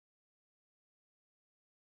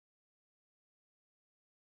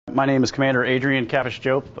My name is Commander Adrian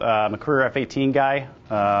Kapish-Jope. I'm a career F-18 guy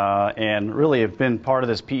and really have been part of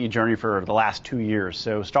this PE journey for the last 2 years.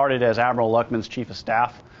 So started as Admiral Luckman's Chief of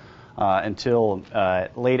Staff until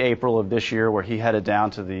late April of this year, where he headed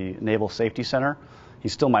down to the Naval Safety Center.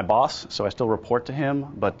 He's still my boss, so I still report to him,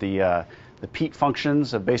 but the PEAT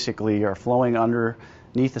functions basically are flowing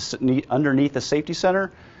underneath the Safety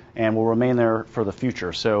Center and will remain there for the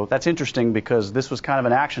future. So that's interesting because this was kind of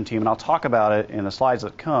an action team, and I'll talk about it in the slides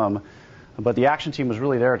that come, but the action team was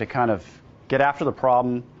really there to kind of get after the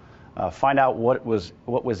problem, find out what was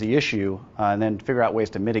the issue, and then figure out ways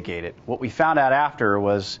to mitigate it. What we found out after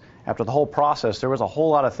the whole process, there was a whole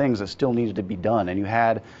lot of things that still needed to be done, and you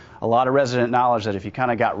had a lot of resident knowledge that if you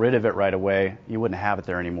kind of got rid of it right away, you wouldn't have it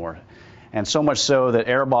there anymore. And so much so that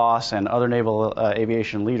Air Boss and other naval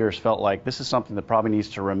aviation leaders felt like this is something that probably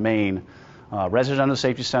needs to remain resident under the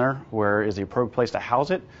Safety Center, where is the appropriate place to house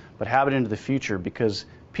it, but have it into the future, because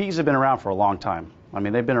PEs have been around for a long time. I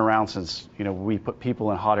mean, they've been around since, we put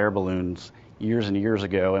people in hot air balloons years and years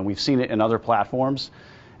ago, and we've seen it in other platforms.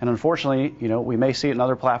 And unfortunately, we may see it in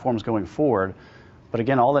other platforms going forward. But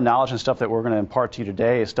again, all the knowledge and stuff that we're going to impart to you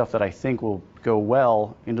today is stuff that I think will go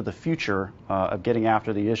well into the future of getting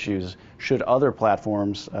after the issues should other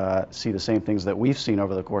platforms see the same things that we've seen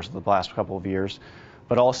over the course of the last couple of years,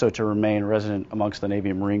 but also to remain resident amongst the Navy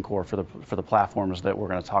and Marine Corps for the platforms that we're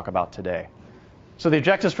going to talk about today. So the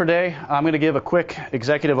objectives for today, I'm going to give a quick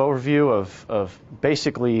executive overview of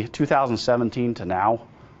basically 2017 to now.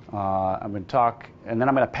 I'm going to talk, and then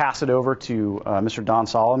I'm going to pass it over to Mr. Don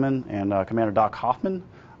Solomon and Commander Doc Hoffman.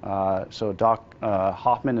 So Doc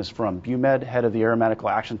Hoffman is from BUMED, head of the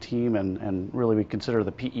Aeromedical Action Team, and really we consider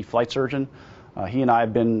the PE flight surgeon. He and I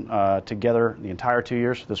have been together the entire 2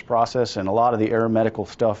 years for this process, and a lot of the aeromedical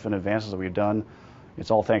stuff and advances that we've done,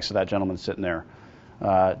 it's all thanks to that gentleman sitting there.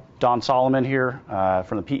 Don Solomon here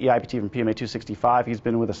from the PE IPT from PMA 265. He's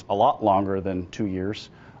been with us a lot longer than 2 years.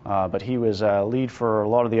 But he was lead for a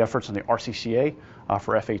lot of the efforts in the RCCA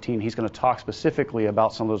for F-18. He's going to talk specifically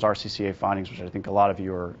about some of those RCCA findings, which I think a lot of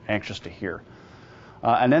you are anxious to hear.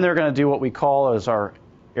 And then they're going to do what we call as our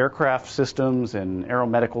aircraft systems and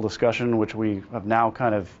aeromedical discussion, which we have now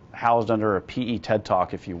kind of housed under a PE TED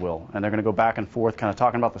Talk, if you will. And they're going to go back and forth kind of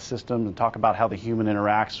talking about the systems and talk about how the human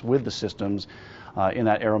interacts with the systems in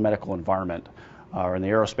that aeromedical environment or in the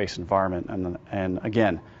aerospace environment. And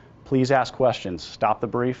again, please ask questions. Stop the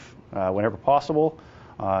brief whenever possible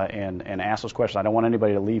and ask those questions. I don't want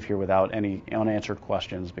anybody to leave here without any unanswered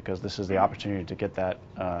questions, because this is the opportunity to get that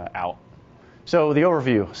out. So the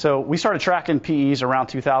overview. So we started tracking PEs around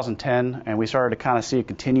 2010, and we started to kind of see a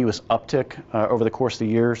continuous uptick over the course of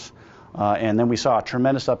the years. And then we saw a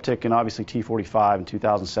tremendous uptick in obviously T45 in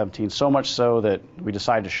 2017, so much so that we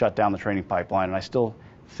decided to shut down the training pipeline. And I still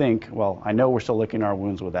think, well, I know we're still licking our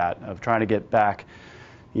wounds with that, of trying to get back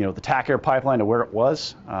the TAC Air pipeline to where it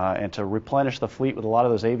was, and to replenish the fleet with a lot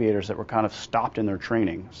of those aviators that were kind of stopped in their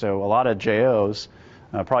training. So a lot of JOs,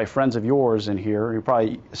 probably friends of yours in here,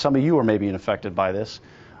 some of you are maybe affected by this.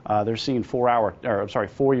 They're seeing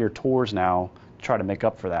 4-year tours now to try to make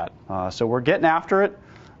up for that. So we're getting after it.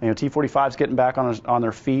 T45 is getting back on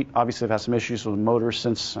their feet. Obviously, they've had some issues with motors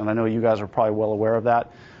since, and I know you guys are probably well aware of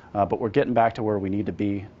that. But we're getting back to where we need to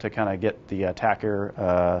be to kind of get the TAC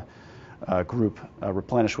Air group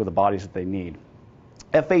replenished with the bodies that they need.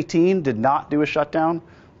 F-18 did not do a shutdown,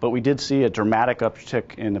 but we did see a dramatic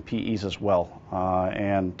uptick in the PEs as well.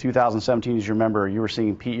 And 2017, as you remember, you were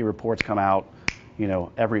seeing PE reports come out,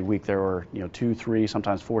 every week. There were, 2, 3,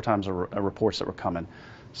 sometimes 4 times reports that were coming.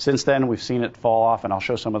 Since then, we've seen it fall off, and I'll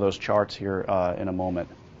show some of those charts here in a moment.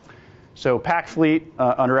 So PAC Fleet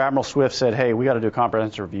under Admiral Swift said, hey, we got to do a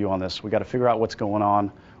comprehensive review on this. We got to figure out what's going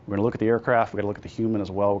on. We're going to look at the aircraft. We're going to look at the human as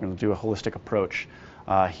well. We're going to do a holistic approach.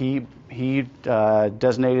 He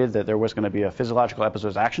designated that there was going to be a physiological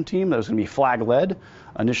episodes action team that was going to be flag-led.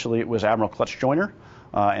 Initially, it was Admiral Clutch Joyner,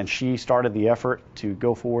 and she started the effort to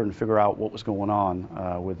go forward and figure out what was going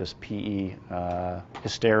on with this PE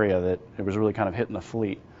hysteria that it was really kind of hitting the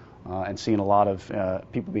fleet and seeing a lot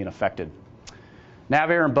of people being affected.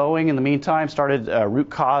 NavAir and Boeing, in the meantime, started root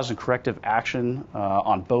cause and corrective action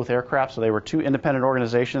on both aircraft. So they were 2 independent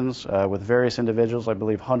organizations with various individuals, I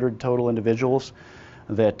believe 100 total individuals,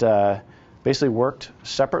 that basically worked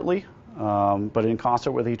separately, but in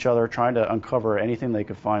concert with each other, trying to uncover anything they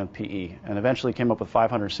could find with PE, and eventually came up with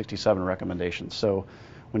 567 recommendations. So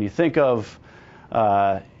when you think of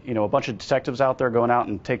a bunch of detectives out there going out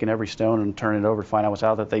and taking every stone and turning it over to find out what's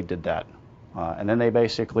out there, they did that. And then they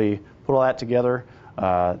basically put all that together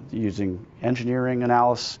using engineering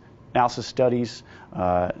analysis studies,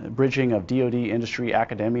 bridging of DoD, industry,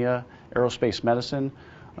 academia, aerospace medicine,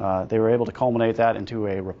 They were able to culminate that into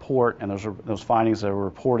a report, and those findings that were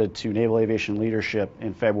reported to Naval Aviation Leadership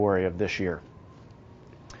in February of this year.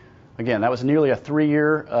 Again, that was nearly a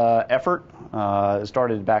 3-year effort. It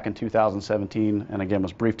started back in 2017, and again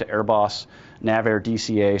was briefed to Air Boss, NAVAIR,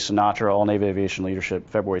 DCA, Sinatra, all Naval Aviation Leadership,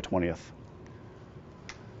 February 20th.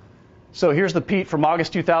 So here's the PEAT from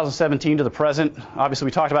August 2017 to the present. Obviously,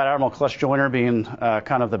 we talked about Admiral Clutch Joyner being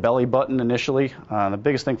kind of the belly button initially. The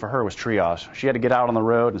biggest thing for her was triage. She had to get out on the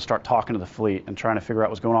road and start talking to the fleet and trying to figure out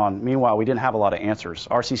what's going on. Meanwhile, we didn't have a lot of answers.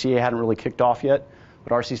 RCCA hadn't really kicked off yet,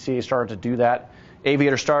 but RCCA started to do that.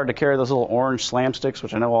 Aviators started to carry those little orange slam sticks,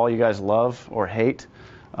 which I know all you guys love or hate.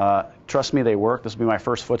 Trust me, they work. This will be my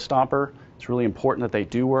first foot stomper. It's really important that they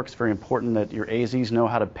do work. It's very important that your AZs know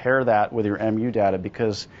how to pair that with your MU data,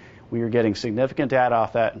 because we are getting significant data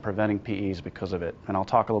off that and preventing PEs because of it. And I'll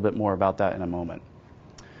talk a little bit more about that in a moment.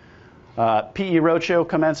 PE Roadshow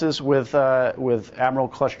commences with Admiral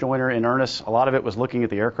Clutch Joyner in earnest. A lot of it was looking at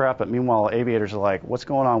the aircraft, but meanwhile, aviators are like, what's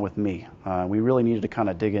going on with me? We really needed to kind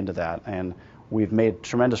of dig into that. And we've made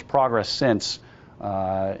tremendous progress since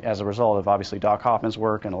as a result of obviously Doc Hoffman's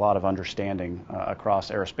work and a lot of understanding across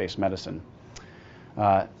aerospace medicine.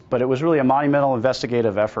 But it was really a monumental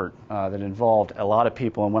investigative effort that involved a lot of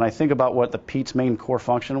people. And when I think about what the PEAT's main core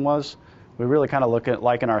function was, we really kind of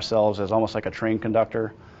liken ourselves as almost like a train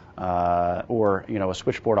conductor or a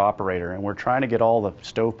switchboard operator. And we're trying to get all the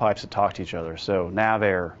stovepipes to talk to each other. So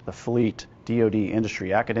NAVAIR, the fleet, DoD,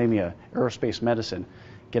 industry, academia, aerospace medicine,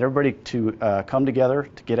 get everybody to come together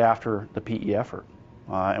to get after the PE effort.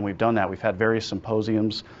 And we've done that. We've had various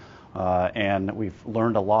symposiums. And we've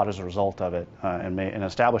learned a lot as a result of it and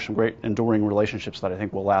established some great enduring relationships that I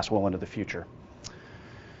think will last well into the future.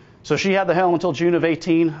 So she had the helm until June of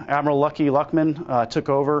 18. Admiral Lucky Luckman took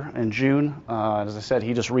over in June. As I said,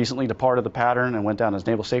 he just recently departed the pattern and went down to his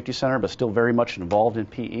Naval Safety Center, but still very much involved in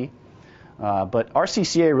PE. But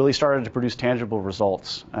RCCA really started to produce tangible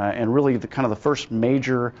results, and really kind of the first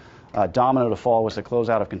major domino to fall was the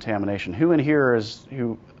closeout of contamination. Who in here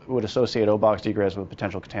who would associate O-box degrades with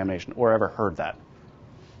potential contamination or ever heard that?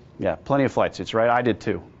 Yeah, plenty of flight suits, right? I did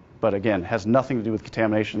too. But again, has nothing to do with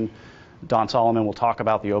contamination. Don Solomon will talk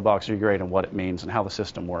about the O-box degrade and what it means and how the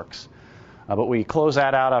system works. But we closed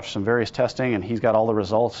that out after some various testing, and he's got all the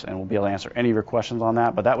results, and we'll be able to answer any of your questions on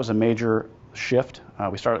that. But that was a major shift.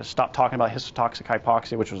 We stopped talking about histotoxic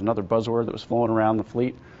hypoxia, which was another buzzword that was flowing around the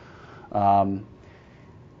fleet.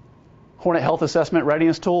 Hornet Health Assessment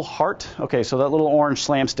Readiness Tool, HART. Okay, so that little orange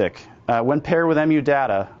slam stick. When paired with MU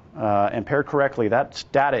data and paired correctly, that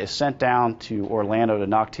data is sent down to Orlando to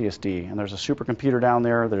NOC TSD. And there's a supercomputer down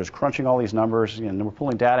there that is crunching all these numbers, and we're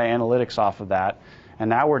pulling data analytics off of that. And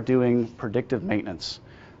now we're doing predictive maintenance.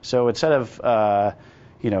 So instead of an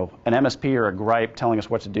MSP or a gripe telling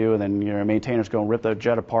us what to do, and then maintainers go and rip the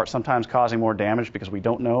jet apart, sometimes causing more damage because we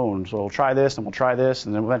don't know. And so we'll try this, and we'll try this,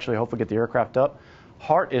 and then eventually hopefully get the aircraft up.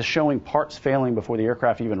 HART is showing parts failing before the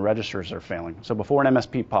aircraft even registers they're failing. So before an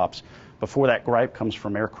MSP pops, before that gripe comes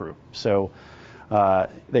from aircrew. So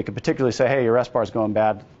they could particularly say, hey, your SBAR is going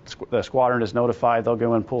bad. The squadron is notified. They'll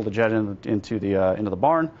go and pull the jet into the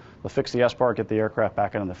barn. They'll fix the SBAR, get the aircraft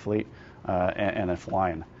back into the fleet, and then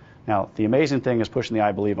flying. Now, the amazing thing is pushing the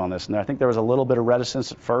I believe on this. And I think there was a little bit of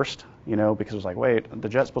reticence at first, because it was like, wait, the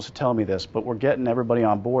jet's supposed to tell me this. But we're getting everybody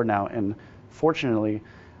on board now. And fortunately,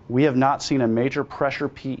 we have not seen a major pressure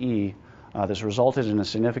PE that's resulted in a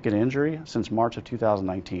significant injury since March of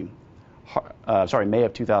 2019. May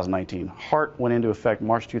of 2019. HART went into effect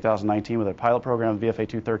March 2019 with a pilot program of VFA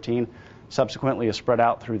 213. Subsequently, is spread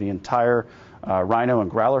out through the entire Rhino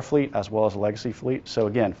and Growler fleet as well as the legacy fleet. So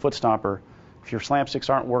again, foot stomper, if your slam sticks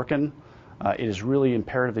aren't working, it is really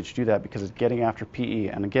imperative that you do that because it's getting after PE.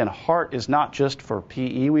 And again, HART is not just for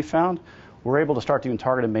PE we found. We're able to start doing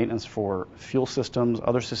targeted maintenance for fuel systems,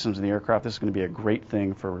 other systems in the aircraft. This is going to be a great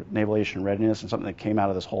thing for naval aviation readiness and something that came out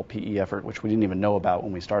of this whole PE effort, which we didn't even know about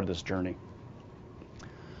when we started this journey.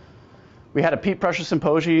 We had a PEAT pressure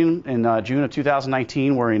symposium in June of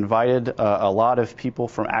 2019 where we invited a lot of people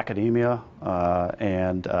from academia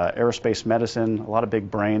and aerospace medicine, a lot of big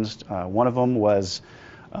brains. One of them was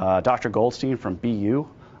Dr. Goldstein from BU,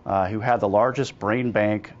 who had the largest brain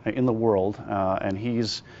bank in the world, and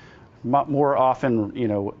he's more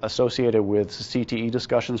often, associated with CTE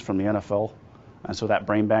discussions from the NFL, and so that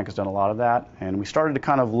brain bank has done a lot of that. And we started to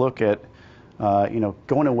kind of look at,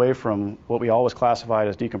 going away from what we always classified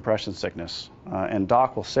as decompression sickness. And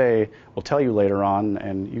Doc will tell you later on,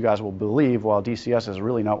 and you guys will believe, while DCS is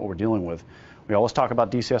really not what we're dealing with. We always talk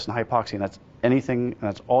about DCS and hypoxia, and that's anything, and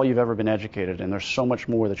that's all you've ever been educated. And there's so much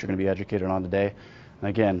more that you're going to be educated on today. And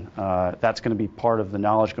again, that's going to be part of the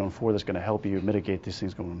knowledge going forward that's going to help you mitigate these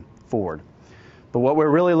things going forward. But what we're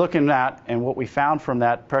really looking at, and what we found from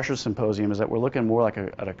that pressure symposium, is that we're looking more like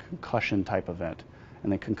at a concussion type event,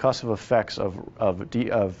 and the concussive effects of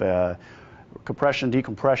compression,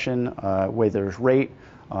 decompression, whether there's rate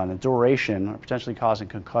and duration, are potentially causing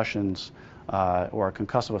concussions or a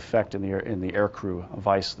concussive effect in the air crew,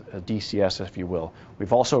 vice DCS, if you will.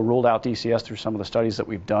 We've also ruled out DCS through some of the studies that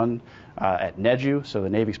we've done at NEDU, so the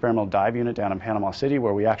Navy Experimental Dive Unit down in Panama City,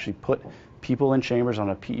 where we actually put people in chambers on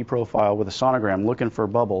a PE profile with a sonogram looking for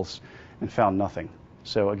bubbles and found nothing.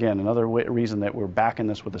 So again, another reason that we're backing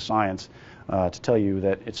this with the science to tell you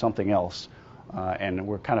that it's something else, and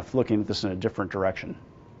we're kind of looking at this in a different direction.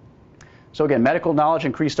 So again, medical knowledge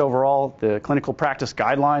increased overall. The clinical practice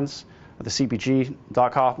guidelines of the CPG,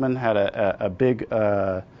 Doc Hoffman had a big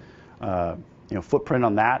footprint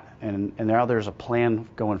on that, and now there's a plan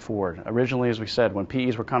going forward. Originally, as we said, when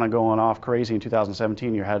PEs were kind of going off crazy in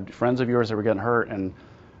 2017, you had friends of yours that were getting hurt, and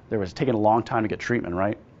there was taking a long time to get treatment,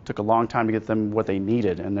 right? It took a long time to get them what they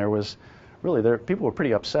needed, and people were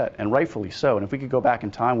pretty upset, and rightfully so. And if we could go back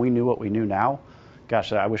in time, we knew what we knew now.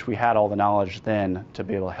 Gosh, I wish we had all the knowledge then to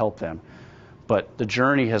be able to help them. But the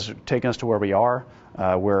journey has taken us to where we are,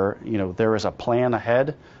 where there is a plan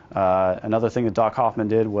ahead. Another thing that Doc Hoffman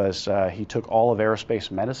did was he took all of aerospace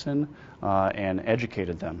medicine and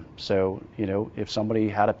educated them. So if somebody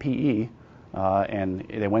had a PE and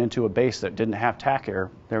they went into a base that didn't have TAC air,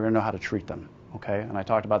 they're going to know how to treat them. Okay, and I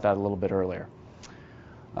talked about that a little bit earlier.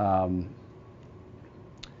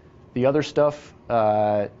 The other stuff.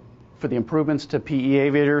 For the improvements to PE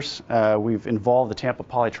aviators, we've involved the Tampa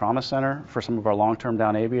Polytrauma Center for some of our long-term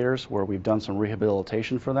down aviators, where we've done some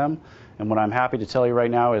rehabilitation for them. And what I'm happy to tell you right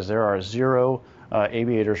now is there are 0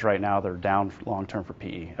 aviators right now that are down long-term for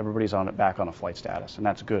PE. Everybody's back on a flight status, and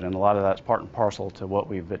that's good. And a lot of that's part and parcel to what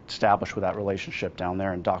we've established with that relationship down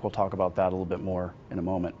there, and Doc will talk about that a little bit more in a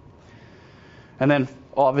moment. And then,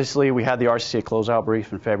 obviously, we had the RCCA closeout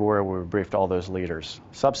brief in February, where we briefed all those leaders.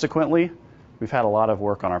 Subsequently, we've had a lot of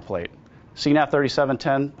work on our plate. CNAP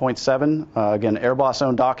 3710.7, again, Airboss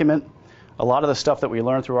owned document. A lot of the stuff that we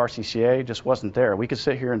learned through RCCA just wasn't there. We could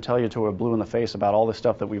sit here and tell you till we're blue in the face about all the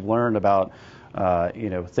stuff that we've learned about,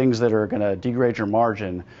 things that are going to degrade your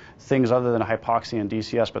margin, things other than hypoxia and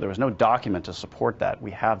DCS, but there was no document to support that.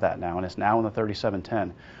 We have that now, and it's now in the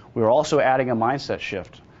 3710. We were also adding a mindset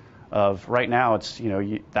shift of right now it's,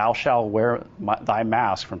 thou shalt wear thy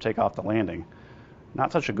mask from takeoff to landing.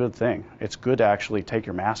 Not such a good thing. It's good to actually take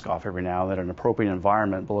your mask off every now and then in an appropriate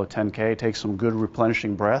environment below 10K, take some good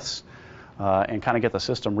replenishing breaths, and kind of get the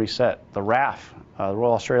system reset. The RAF, the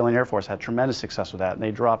Royal Australian Air Force, had tremendous success with that, and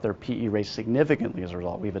they dropped their PE rates significantly as a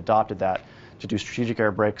result. We've adopted that to do strategic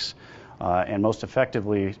air brakes, and most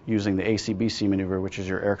effectively using the ACBC maneuver, which is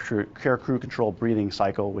your air crew controlled breathing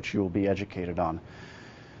cycle, which you will be educated on.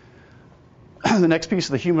 The next piece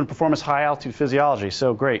of the human performance high altitude physiology.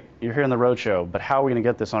 So great, you're here in the roadshow, but how are we going to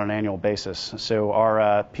get this on an annual basis? So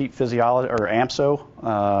our PEAT physiology, or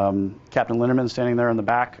AMSO, Captain Linderman standing there in the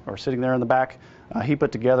back, or sitting there in the back, he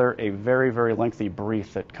put together a very, very lengthy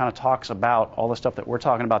brief that kind of talks about all the stuff that we're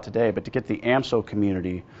talking about today, but to get the AMSO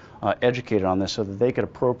community educated on this so that they could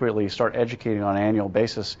appropriately start educating on an annual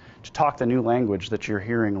basis to talk the new language that you're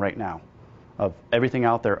hearing right now of everything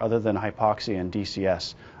out there other than hypoxia and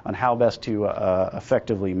DCS, on how best to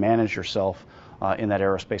effectively manage yourself in that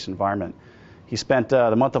aerospace environment. He spent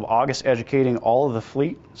the month of August educating all of the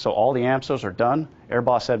fleet, so all the AMSOs are done.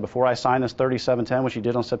 Airboss said, before I sign this 3710, which he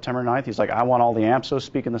did on September 9th, he's like, I want all the AMSOs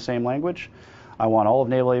speaking the same language. I want all of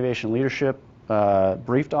Naval Aviation leadership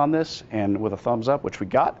briefed on this, and with a thumbs up, which we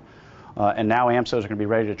got. And now AMSOs are going to be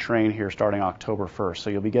ready to train here starting October 1st. So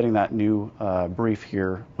you'll be getting that new brief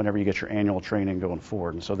here whenever you get your annual training going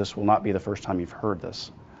forward. And so this will not be the first time you've heard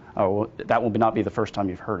this. That will not be the first time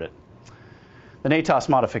you've heard it. The NATOS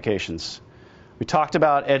modifications. We talked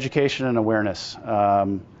about education and awareness.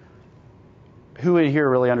 Who in here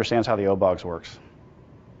really understands how the OBOGS works?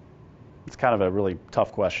 It's kind of a really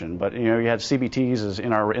tough question, but you had CBTs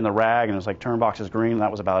in the RAG, and it was like turn box is green, and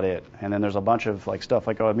that was about it. And then there's a bunch of stuff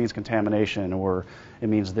like, oh, it means contamination, or it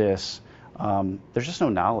means this. There's just no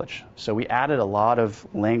knowledge. So we added a lot of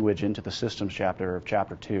language into the systems chapter of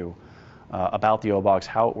chapter 2 about the OBOGS,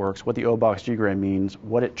 how it works, what the OBOGS degrade means,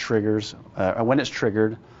 what it triggers, when it's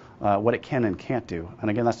triggered, what it can and can't do. And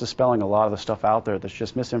again, that's dispelling a lot of the stuff out there that's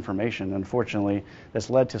just misinformation. Unfortunately, that's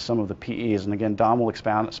led to some of the PEs. And again, Dom will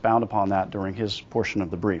expound upon that during his portion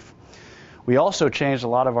of the brief. We also changed a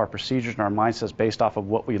lot of our procedures and our mindsets based off of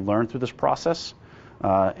what we learned through this process,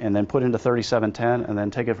 and then put into 3710, and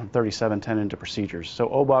then take it from 3710 into procedures. So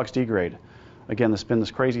OBOGS degrade. Again, there's been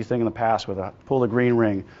this crazy thing in the past with pull the green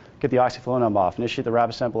ring, get the oxyflonumb off, initiate the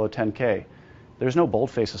rapid ascent below 10K. There's no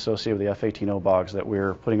boldface associated with the F-18 OBOGs that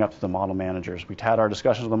we're putting up to the model managers. We had our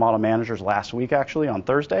discussions with the model managers last week, actually, on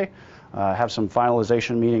Thursday. Have some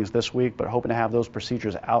finalization meetings this week, but hoping to have those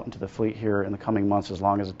procedures out into the fleet here in the coming months, as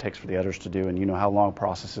long as it takes for the editors to do, and you know how long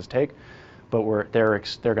processes take. But they're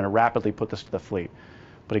going to rapidly put this to the fleet.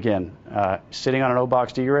 But again, sitting on an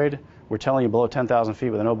OBOGs degrade, we're telling you below 10,000 feet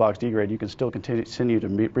with an OBOGs degrade, you can still continue to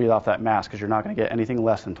breathe off that mask, because you're not going to get anything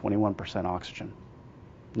less than 21% oxygen.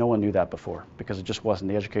 No one knew that before, because it just wasn't,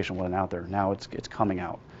 the education wasn't out there. Now it's coming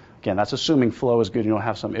out. Again, that's assuming flow is good, you don't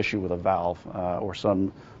have some issue with a valve or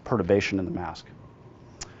some perturbation in the mask.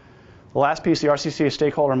 The last piece, the RCCA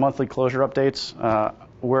stakeholder monthly closure updates,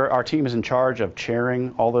 where our team is in charge of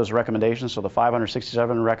chairing all those recommendations. So the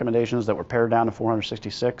 567 recommendations that were pared down to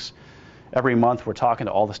 466. Every month we're talking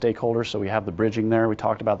to all the stakeholders, so we have the bridging there. We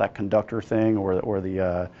talked about that conductor thing or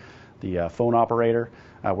the phone operator.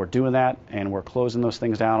 We're doing that, and we're closing those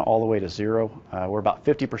things down all the way to zero. We're about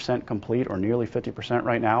 50% complete, or nearly 50%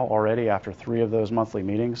 right now already after 3 of those monthly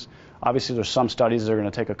meetings. Obviously, there's some studies that are going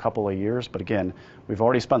to take a couple of years, but again, we've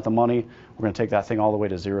already spent the money. We're going to take that thing all the way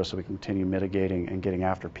to zero so we can continue mitigating and getting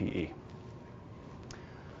after PE.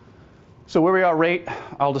 So where we are rate,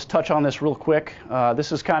 I'll just touch on this real quick.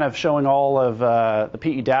 This is kind of showing all of the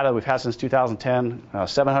PE data we've had since 2010,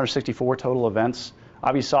 764 total events.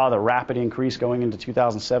 Obviously saw the rapid increase going into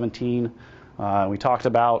 2017. We talked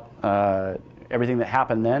about everything that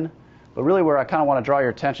happened then, but really where I kind of want to draw your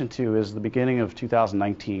attention to is the beginning of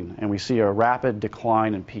 2019, and we see a rapid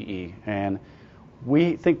decline in PE, and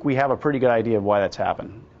we think we have a pretty good idea of why that's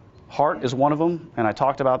happened. Heart is one of them, and I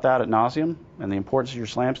talked about that ad nauseum and the importance of your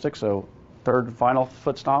slam stick, so third and final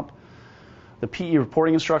foot stomp. The PE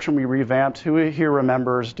reporting instruction we revamped. Who here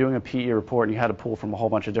remembers doing a PE report and you had to pull from a whole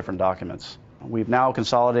bunch of different documents? We've now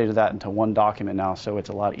consolidated that into one document now, so it's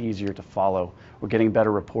a lot easier to follow. We're getting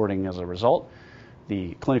better reporting as a result.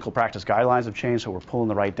 The clinical practice guidelines have changed, so we're pulling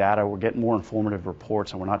the right data. We're getting more informative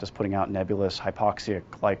reports, and we're not just putting out nebulous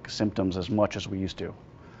hypoxia-like symptoms as much as we used to.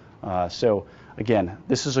 So again,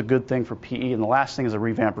 this is a good thing for PE. And the last thing is a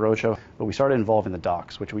revamped roadshow, but we started involving the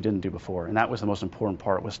docs, which we didn't do before. And that was the most important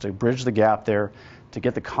part, was to bridge the gap there, to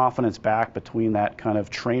get the confidence back between that kind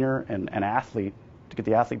of trainer and athlete, to get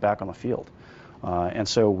the athlete back on the field. And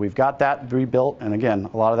so we've got that rebuilt, and again,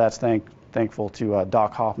 a lot of that's thankful to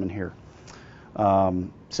Doc Hoffman here.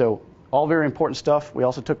 So all very important stuff. We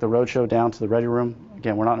also took the roadshow down to the ready room.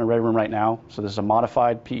 Again, we're not in a ready room right now, so this is a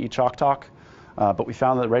modified PE chalk talk. But we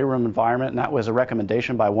found that the ready room environment, and that was a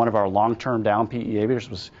recommendation by one of our long-term down PE aviators,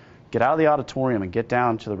 was get out of the auditorium and get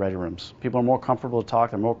down to the ready rooms. People are more comfortable to talk.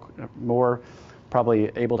 They're more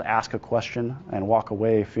probably able to ask a question and walk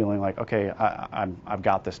away feeling like, okay, I've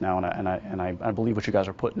got this now, and I believe what you guys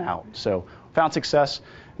are putting out. So found success,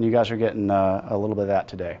 and you guys are getting a little bit of that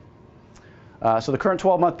today. So the current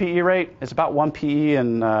 12-month PE rate is about 1 PE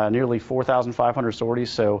and nearly 4,500 sorties.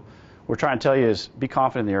 So we're trying to tell you is be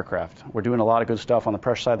confident in the aircraft. We're doing a lot of good stuff on the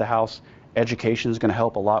pressure side of the house. Education is going to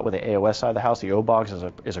help a lot with the AOS side of the house. The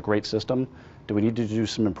OBOGs is a great system. Do we need to do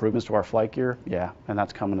some improvements to our flight gear? Yeah, and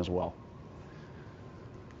that's coming as well.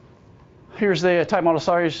 Here's the Type Model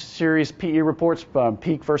Series PE reports,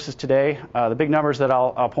 peak versus today. The big numbers that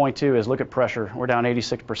I'll point to is look at pressure. We're down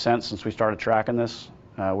 86% since we started tracking this.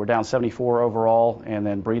 We're down 74 overall, and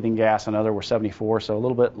then breathing gas and other, we're 74, so a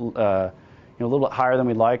little bit, a little bit higher than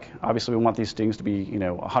we'd like. Obviously, we want these things to be,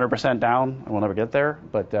 100% down, and we'll never get there,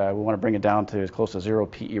 but we want to bring it down to as close to 0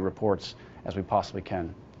 PE reports as we possibly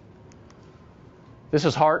can. This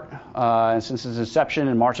is Heart, and since its inception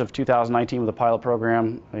in March of 2019 with the pilot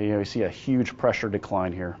program, you see a huge pressure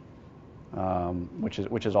decline here,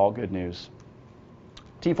 which is all good news.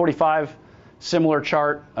 T45, similar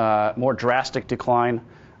chart, more drastic decline.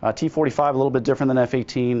 T45 a little bit different than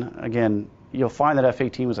F-18. Again, you'll find that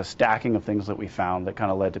F-18 was a stacking of things that we found that kind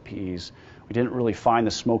of led to PEs. We didn't really find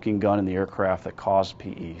the smoking gun in the aircraft that caused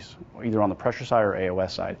PEs, either on the pressure side or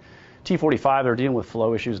AOS side. T45, they're dealing with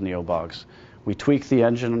flow issues in the OBOGs. We tweaked the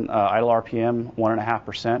engine idle RPM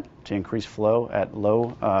 1.5% to increase flow at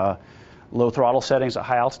low throttle settings at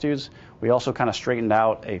high altitudes. We also kind of straightened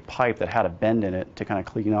out a pipe that had a bend in it to kind of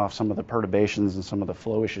clean off some of the perturbations and some of the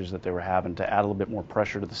flow issues that they were having to add a little bit more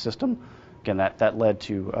pressure to the system. Again, that led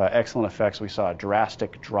to excellent effects. We saw a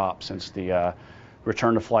drastic drop since the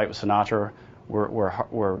return to flight with Sinatra.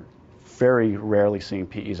 We're very rarely seeing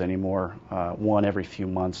PEs anymore, one every few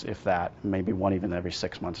months, if that, maybe one even every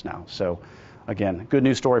 6 months now. So again, good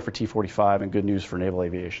news story for T45 and good news for naval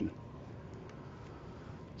aviation.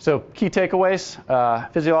 So key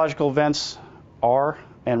takeaways, physiological events are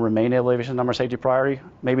and remain naval aviation number safety priority.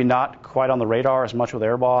 Maybe not quite on the radar as much with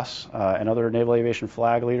Airbus and other naval aviation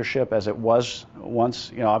flag leadership as it was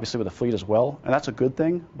once, obviously with the fleet as well. And that's a good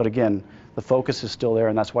thing. But again, the focus is still there,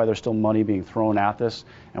 and that's why there's still money being thrown at this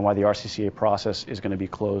and why the RCCA process is going to be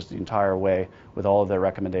closed the entire way with all of their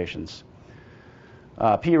recommendations.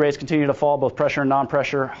 PE rates continue to fall, both pressure and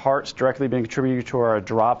non-pressure. Hearts directly being contributed to our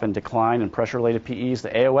drop and decline in pressure-related PEs. The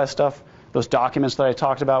AOS stuff, those documents that I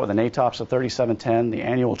talked about with the NATOPS of 3710, the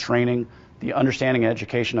annual training, the understanding and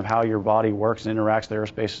education of how your body works and interacts with the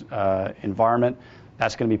aerospace environment,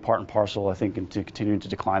 that's going to be part and parcel, I think, into continuing to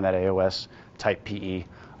decline that AOS type PE.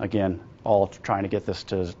 Again, all trying to get this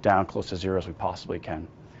down close to zero as we possibly can.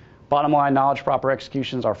 Bottom line, knowledge, proper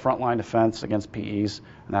execution is our frontline defense against PEs,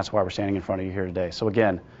 and that's why we're standing in front of you here today. So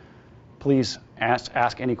again, please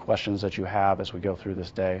ask any questions that you have as we go through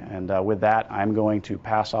this day. And with that, I'm going to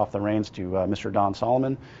pass off the reins to Mr. Don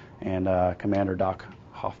Solomon and Commander Doc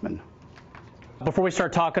Hoffman. Before we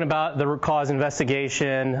start talking about the root cause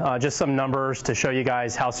investigation, just some numbers to show you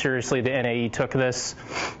guys how seriously the NAE took this.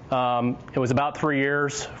 It was about 3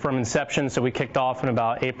 years from inception, so we kicked off in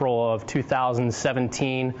about April of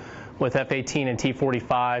 2017 with F-18 and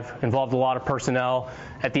T-45, involved a lot of personnel.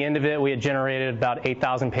 At the end of it, we had generated about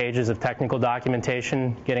 8,000 pages of technical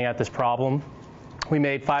documentation getting at this problem. We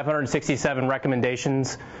made 567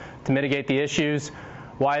 recommendations to mitigate the issues.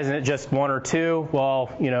 Why isn't it just one or two?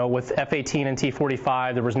 Well, with F-18 and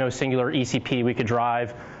T-45, there was no singular ECP we could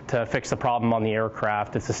drive to fix the problem on the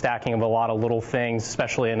aircraft. It's a stacking of a lot of little things,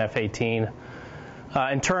 especially in F-18.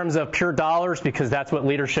 In terms of pure dollars, because that's what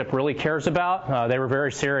leadership really cares about, they were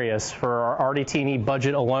very serious. For our RDT&E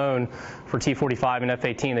budget alone for T-45 and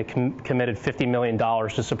F-18, they committed $50 million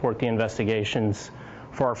to support the investigations.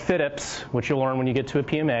 For our FIDIPs, which you'll learn when you get to a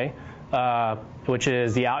PMA, which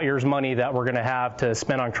is the out years money that we're going to have to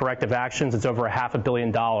spend on corrective actions, it's over $500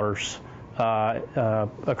 million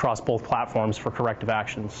across both platforms for corrective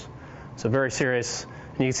actions. So very serious.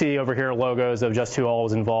 And you can see over here logos of just who all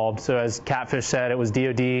was involved. So as Catfish said, it was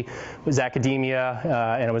DoD, it was academia,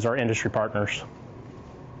 and it was our industry partners.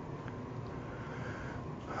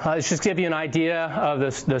 Let's just give you an idea of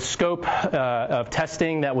the scope of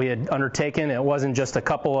testing that we had undertaken. It wasn't just a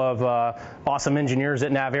couple of awesome engineers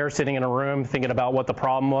at NavAir sitting in a room thinking about what the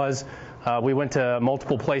problem was. We went to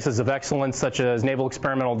multiple places of excellence, such as Naval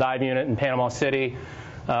Experimental Dive Unit in Panama City.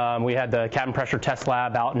 We had the Cabin Pressure Test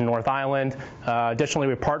Lab out in North Island. Additionally,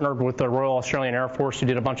 we partnered with the Royal Australian Air Force, who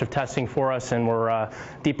did a bunch of testing for us, and were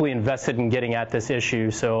deeply invested in getting at this issue.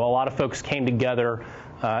 So a lot of folks came together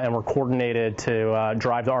and were coordinated to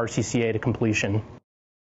drive the RCCA to completion.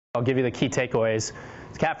 I'll give you the key takeaways.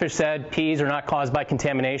 As Catfish said, PEs are not caused by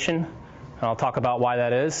contamination, and I'll talk about why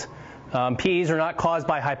that is. PEs are not caused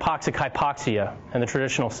by hypoxic hypoxia in the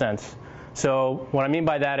traditional sense. So what I mean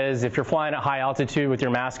by that is if you're flying at high altitude with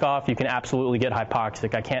your mask off, you can absolutely get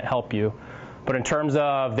hypoxic. I can't help you. But in terms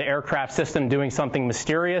of the aircraft system doing something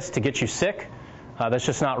mysterious to get you sick, that's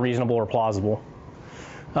just not reasonable or plausible.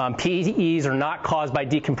 PEs are not caused by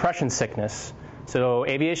decompression sickness. So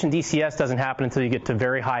aviation DCS doesn't happen until you get to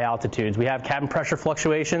very high altitudes. We have cabin pressure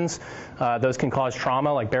fluctuations. Those can cause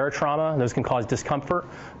trauma, like barotrauma. Those can cause discomfort.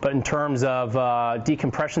 But in terms of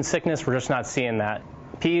decompression sickness, we're just not seeing that.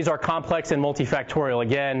 PEs are complex and multifactorial.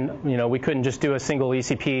 Again, we couldn't just do a single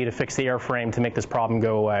ECP to fix the airframe to make this problem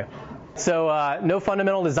go away. So no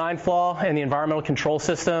fundamental design flaw in the environmental control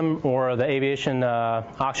system or the aviation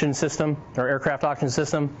oxygen system or aircraft oxygen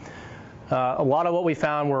system. A lot of what we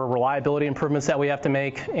found were reliability improvements that we have to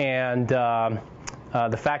make, and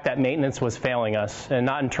the fact that maintenance was failing us, and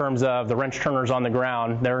not in terms of the wrench turners on the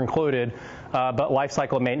ground, they're included, but life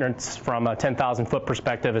cycle maintenance from a 10,000-foot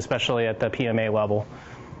perspective, especially at the PMA level.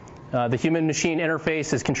 The human-machine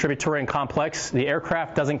interface is contributory and complex. The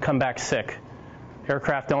aircraft doesn't come back sick.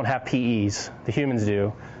 Aircraft don't have PEs. The humans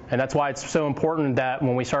do. And that's why it's so important that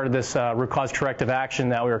when we started this root cause corrective action,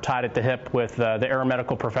 that we were tied at the hip with the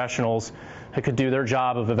aeromedical professionals who could do their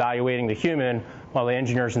job of evaluating the human while the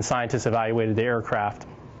engineers and scientists evaluated the aircraft.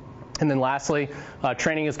 And then lastly,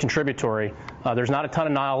 training is contributory. There's not a ton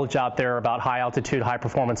of knowledge out there about high altitude, high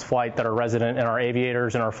performance flight that are resident in our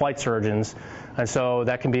aviators and our flight surgeons. And so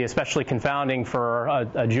that can be especially confounding for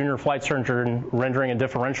a junior flight surgeon rendering a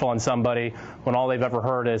differential on somebody when all they've ever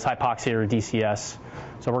heard is hypoxia or DCS.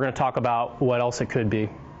 So we're going to talk about what else it could be.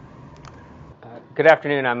 Good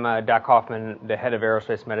afternoon. I'm Doc Hoffman, the head of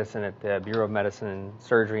aerospace medicine at the Bureau of Medicine and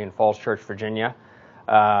Surgery in Falls Church, Virginia.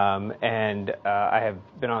 I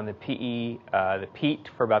have been on the PEAT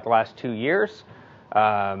for about the last 2 years.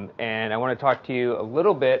 And I want to talk to you a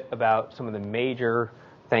little bit about some of the major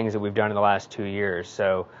things that we've done in the last 2 years.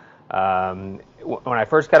 So When I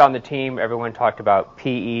first got on the team, everyone talked about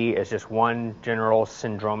PE as just one general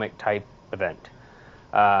syndromic type event.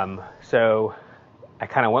 So I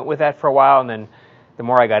kind of went with that for a while, and then the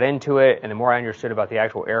more I got into it and the more I understood about the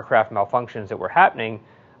actual aircraft malfunctions that were happening,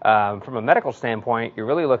 from a medical standpoint, you're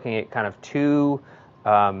really looking at kind of two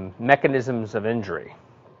mechanisms of injury.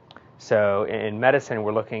 So in medicine,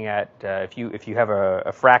 we're looking at if you have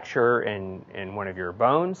a fracture in one of your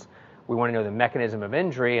bones, we want to know the mechanism of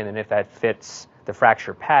injury, and then if that fits the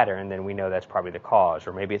fracture pattern, then we know that's probably the cause,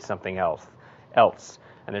 or maybe it's something else.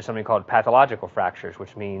 And there's something called pathological fractures,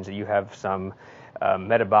 which means that you have some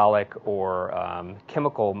metabolic or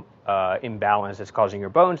chemical imbalance that's causing your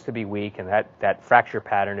bones to be weak, and that fracture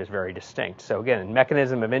pattern is very distinct. So again,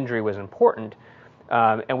 mechanism of injury was important,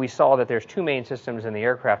 and we saw that there's two main systems in the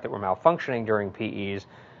aircraft that were malfunctioning during PEs,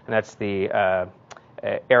 and that's the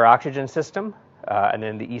air-oxygen system, and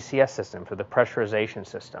then the ECS system, for the pressurization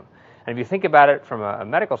system. And if you think about it from a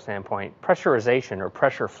medical standpoint, pressurization or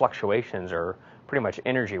pressure fluctuations are pretty much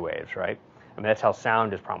energy waves, right? I mean, that's how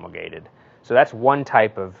sound is promulgated. So that's one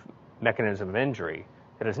type of mechanism of injury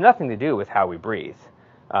that has nothing to do with how we breathe.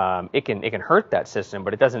 It can hurt that system,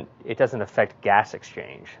 but it doesn't affect gas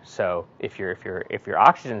exchange. So if your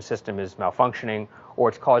oxygen system is malfunctioning or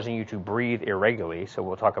it's causing you to breathe irregularly, so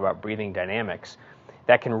we'll talk about breathing dynamics,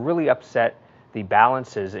 that can really upset the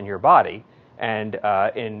balances in your body, and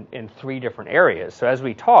in three different areas. So as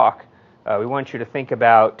we talk, we want you to think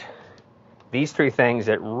about these three things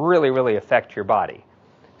that really affect your body: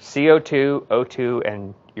 CO2, O2,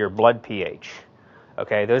 and your blood pH.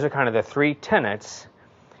 Okay, those are kind of the three tenets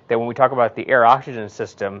that when we talk about the air-oxygen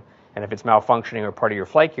system, and if it's malfunctioning or part of your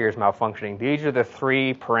flight gear is malfunctioning, these are the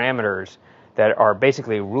three parameters that are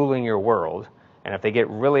basically ruling your world. And if they get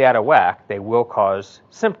really out of whack, they will cause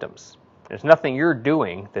symptoms. There's nothing you're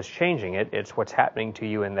doing that's changing it. It's what's happening to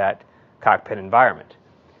you in that cockpit environment.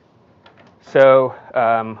 So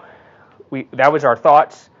that was our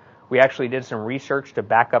thoughts. We actually did some research to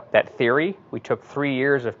back up that theory. We took 3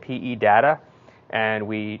 years of PE data, and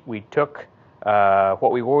we took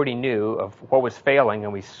what we already knew of what was failing,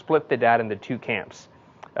 and we split the data into two camps,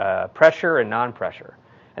 pressure and non-pressure.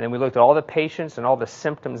 And then we looked at all the patients and all the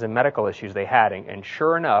symptoms and medical issues they had, and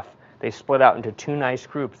sure enough, they split out into two nice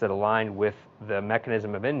groups that aligned with the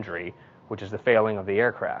mechanism of injury, which is the failing of the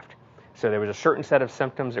aircraft. So there was a certain set of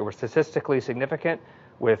symptoms that were statistically significant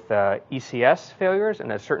with ECS failures,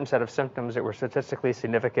 and a certain set of symptoms that were statistically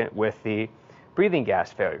significant with the breathing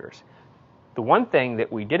gas failures. The one thing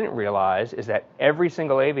that we didn't realize is that every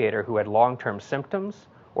single aviator who had long-term symptoms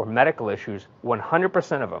or medical issues,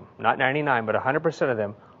 100% of them, not 99, but 100% of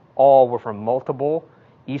them, all were from multiple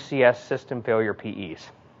ECS system failure PEs.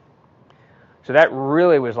 So that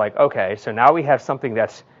really was like, okay, so now we have something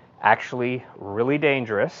that's actually really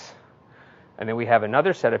dangerous, and then we have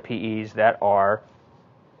another set of PEs that are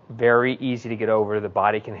very easy to get over, the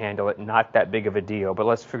body can handle it, not that big of a deal, but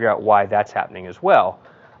let's figure out why that's happening as well.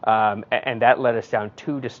 And that led us down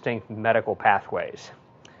two distinct medical pathways.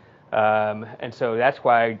 And so that's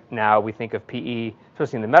why now we think of PE,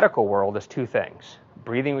 especially in the medical world, as two things: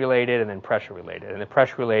 breathing related and then pressure related. And the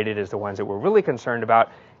pressure related is the ones that we're really concerned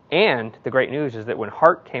about. And the great news is that when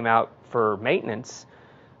HART came out for maintenance,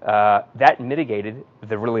 that mitigated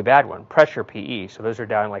the really bad one, pressure PE. So those are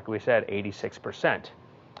down, like we said, 86%.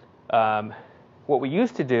 What we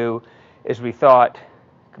used to do is we thought,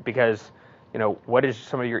 because, you know, what is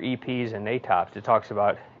some of your EPs and NATOPs? It talks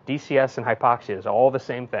about DCS and hypoxia is all the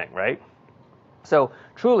same thing, right? So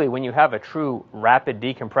truly, when you have a true rapid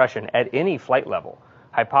decompression at any flight level,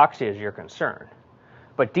 hypoxia is your concern.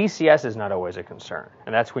 But DCS is not always a concern,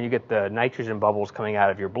 and that's when you get the nitrogen bubbles coming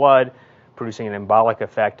out of your blood, producing an embolic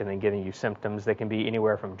effect and then giving you symptoms that can be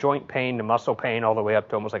anywhere from joint pain to muscle pain all the way up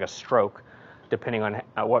to almost like a stroke, depending on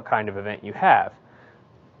what kind of event you have.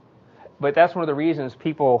 But that's one of the reasons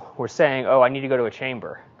people were saying, oh, I need to go to a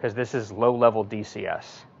chamber, because this is low-level DCS.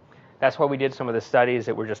 That's why we did some of the studies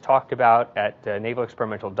that were just talked about at Naval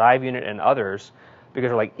Experimental Dive Unit and others,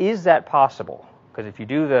 because we're like, is that possible? Because if you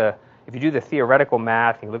do the theoretical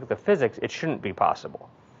math and you look at the physics, it shouldn't be possible.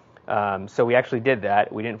 So we actually did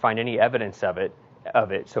that. We didn't find any evidence of it.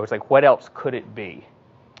 So it's like, what else could it be?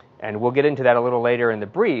 And we'll get into that a little later in the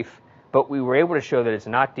brief, but we were able to show that it's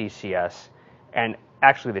not DCS. And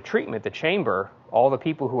actually the treatment, the chamber, all the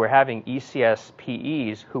people who were having ECS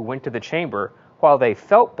PEs who went to the chamber, while they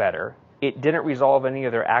felt better, it didn't resolve any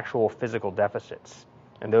of their actual physical deficits.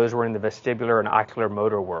 And those were in the vestibular and ocular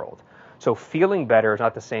motor world. So feeling better is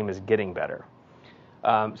not the same as getting better.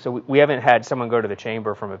 So we haven't had someone go to the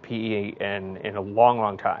chamber from a PE in a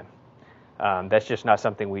long time. That's just not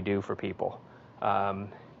something we do for people.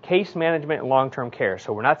 case management and long-term care.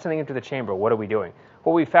 So we're not sending him to the chamber. What are we doing?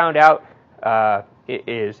 What we found out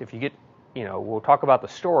is if you get, we'll talk about the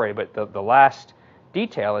story, but the last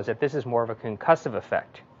detail is that this is more of a concussive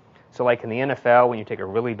effect. So like in the NFL, when you take a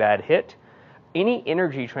really bad hit, any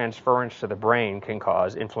energy transference to the brain can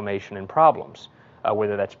cause inflammation and problems,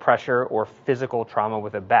 whether that's pressure or physical trauma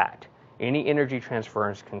with a bat. Any energy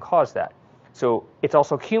transference can cause that. So it's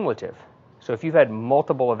also cumulative. So if you've had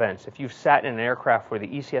multiple events, if you've sat in an aircraft where the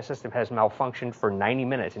ECS system has malfunctioned for 90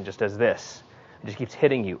 minutes and just does this, it just keeps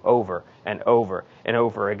hitting you over and over and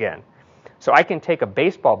over again. So I can take a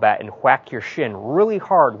baseball bat and whack your shin really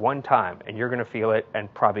hard one time, and you're going to feel it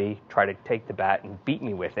and probably try to take the bat and beat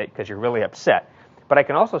me with it because you're really upset. But I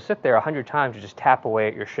can also sit there 100 times and just tap away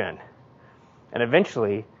at your shin. And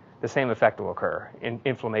eventually, the same effect will occur,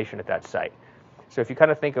 inflammation at that site. So if you kind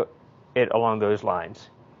of think of it along those lines.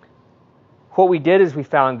 What we did is we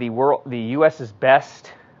found the U.S.'s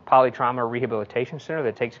best polytrauma rehabilitation center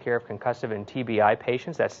that takes care of concussive and TBI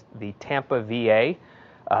patients. That's the Tampa VA.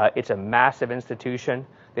 It's a massive institution.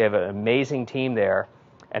 They have an amazing team there,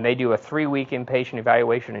 and they do a 3-week inpatient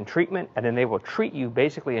evaluation and treatment, and then they will treat you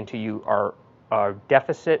basically until you are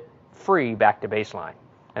deficit-free back to baseline.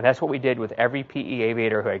 And that's what we did with every PE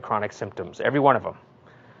aviator who had chronic symptoms, every one of them.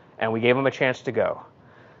 And we gave them a chance to go.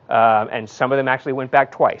 And some of them actually went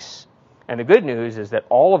back twice. And the good news is that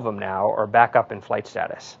all of them now are back up in flight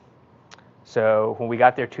status. So when we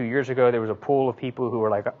got there 2 years ago, there was a pool of people who were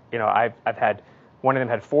like, I've had, one of them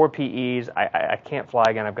had 4 PEs, I can't fly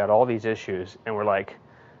again, I've got all these issues. And we're like,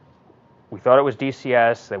 we thought it was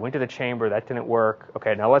DCS, they went to the chamber, that didn't work.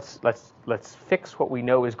 Okay, now let's fix what we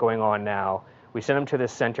know is going on now. We sent them to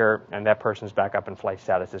this center, and that person's back up in flight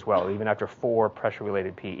status as well, even after 4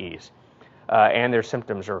 pressure-related PEs. And their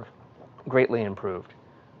symptoms are greatly improved.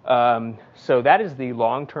 So that is the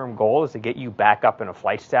long-term goal, is to get you back up in a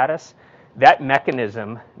flight status. That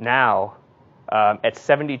mechanism now, at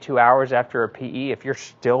 72 hours after a PE, if you're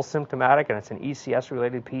still symptomatic and it's an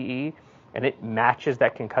ECS-related PE, and it matches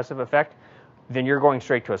that concussive effect, then you're going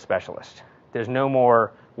straight to a specialist. There's no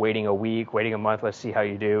more waiting a week, waiting a month, let's see how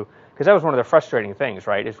you do. Because that was one of the frustrating things,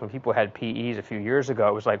 right, is when people had PEs a few years ago,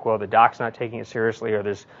 it was like, well, the doc's not taking it seriously, or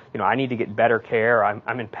there's, I need to get better care.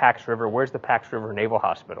 I'm in Pax River. Where's the Pax River Naval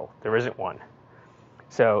Hospital? There isn't one.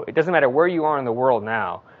 So it doesn't matter where you are in the world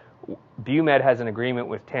now. BUMED has an agreement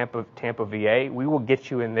with Tampa VA. We will get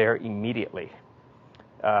you in there immediately.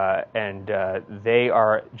 And they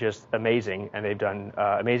are just amazing, and they've done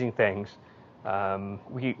amazing things.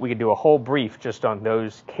 We could do a whole brief just on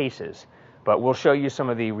those cases, but we'll show you some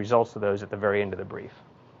of the results of those at the very end of the brief.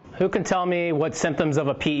 Who can tell me what symptoms of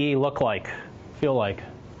a PE look like, feel like?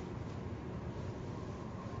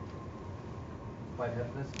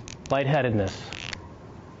 Lightheadedness. Lightheadedness.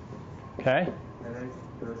 Okay. Headache,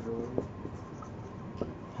 irritability.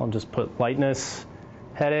 I'll just put lightness,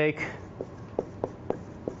 headache,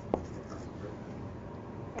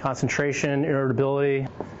 concentration, irritability.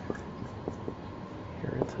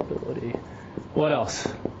 Irritability. What else?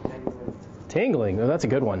 Tingling. Oh, that's a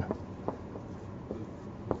good one.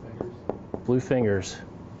 Blue fingers.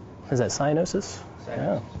 Is that cyanosis?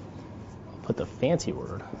 Yeah. I'll put the fancy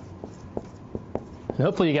word. And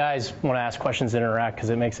hopefully you guys want to ask questions and interact, because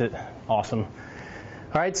it makes it awesome.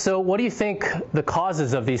 All right, so what do you think the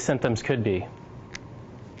causes of these symptoms could be?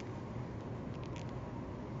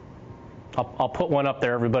 I'll put one up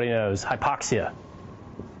there everybody knows. Hypoxia.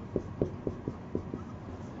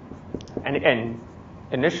 And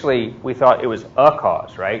initially, we thought it was a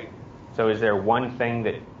cause, right? So is there one thing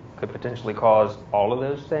that could potentially cause all of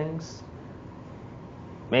those things?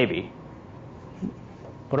 Maybe.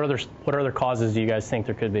 What other causes do you guys think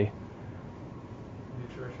there could be?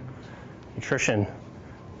 Nutrition.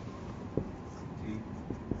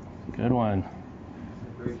 Good one.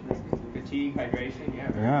 Fatigue, hydration,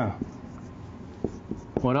 yeah. Yeah.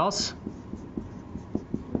 What else?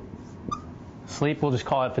 Sleep, we'll just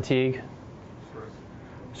call it fatigue.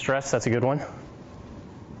 Stress, that's a good one.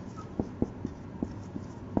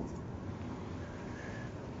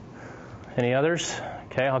 Any others?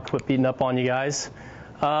 Okay, I'll quit beating up on you guys.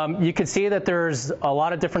 You can see that there's a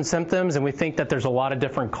lot of different symptoms, and we think that there's a lot of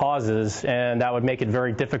different causes, and that would make it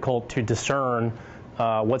very difficult to discern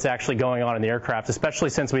what's actually going on in the aircraft, especially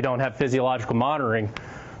since we don't have physiological monitoring.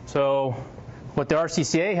 So what the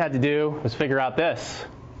RCCA had to do was figure out this.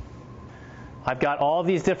 I've got all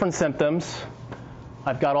these different symptoms.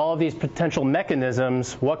 I've got all of these potential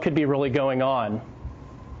mechanisms. What could be really going on?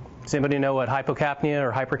 Does anybody know what hypocapnia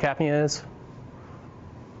or hypercapnia is?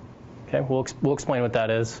 Okay, we'll explain what that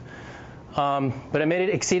is. But it made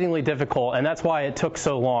it exceedingly difficult, and that's why it took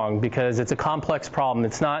so long, because it's a complex problem.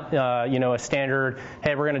 It's not, a standard,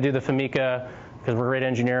 hey, we're going to do the FMICA because we're great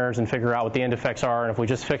engineers and figure out what the end effects are, and if we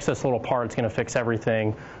just fix this little part, it's going to fix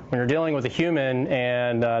everything. When you're dealing with a human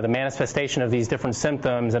and the manifestation of these different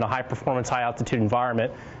symptoms in a high-performance, high-altitude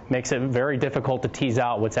environment makes it very difficult to tease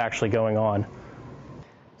out what's actually going on.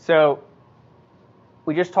 So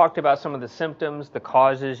we just talked about some of the symptoms, the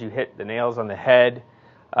causes. You hit the nails on the head.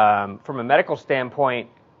 From a medical standpoint,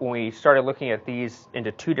 when we started looking at these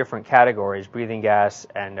into two different categories, breathing gas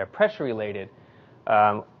and pressure-related,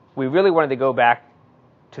 we really wanted to go back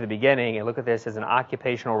to the beginning and look at this as an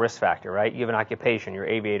occupational risk factor, right? You have an occupation, you're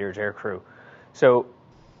aviators, air crew. So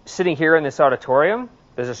sitting here in this auditorium,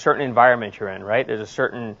 there's a certain environment you're in, right? There's a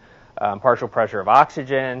certain partial pressure of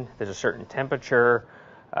oxygen, there's a certain temperature,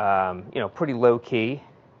 pretty low key,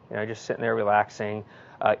 just sitting there relaxing.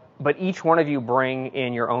 But each one of you bring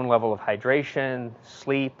in your own level of hydration,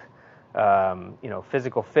 sleep,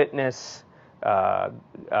 physical fitness.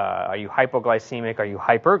 Are you hypoglycemic? Are you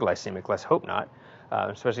hyperglycemic? Let's hope not,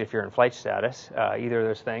 especially if you're in flight status, either of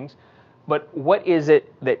those things. But what is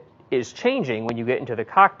it that is changing when you get into the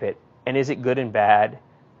cockpit, and is it good and bad,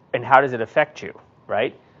 and how does it affect you,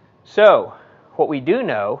 right? So what we do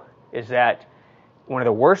know is that one of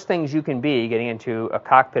the worst things you can be getting into a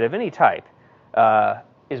cockpit of any type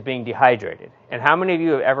is being dehydrated. And how many of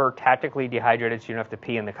you have ever tactically dehydrated so you don't have to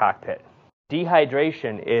pee in the cockpit?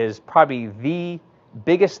 Dehydration is probably the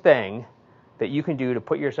biggest thing that you can do to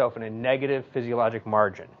put yourself in a negative physiologic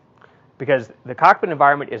margin, because the cockpit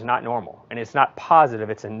environment is not normal and it's not positive,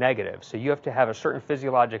 it's a negative. So you have to have a certain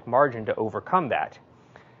physiologic margin to overcome that.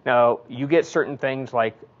 Now, you get certain things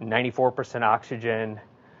like 94% oxygen,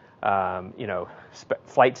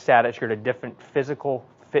 flight status, you're at a different physical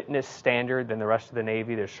fitness standard than the rest of the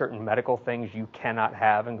Navy. There's certain medical things you cannot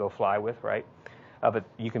have and go fly with, right? But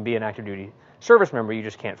you can be an active duty service member, you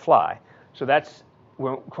just can't fly. So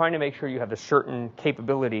we're trying to make sure you have the certain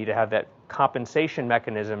capability to have that compensation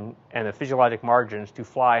mechanism and the physiologic margins to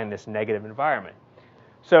fly in this negative environment.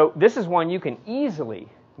 So this is one you can easily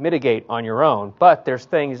mitigate on your own, but there's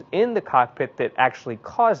things in the cockpit that actually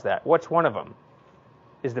cause that. What's one of them?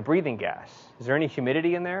 Is the breathing gas. Is there any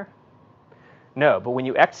humidity in there? No, but when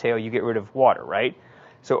you exhale, you get rid of water, right?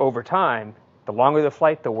 So over time, the longer the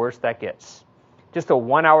flight, the worse that gets. Just a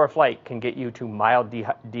 1-hour flight can get you to mild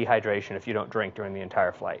dehydration if you don't drink during the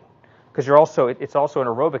entire flight. Because it's also an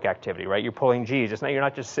aerobic activity, right? You're pulling G's. You're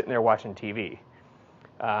not just sitting there watching TV.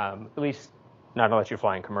 At least not unless you're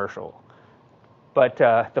flying commercial. But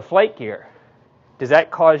the flight gear, does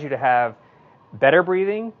that cause you to have better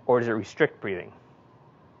breathing, or does it restrict breathing?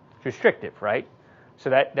 It's restrictive, right? So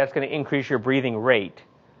that's going to increase your breathing rate.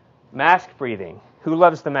 Mask breathing. Who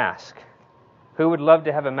loves the mask? Who would love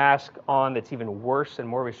to have a mask on that's even worse and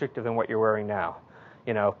more restrictive than what you're wearing now?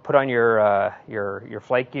 Put on your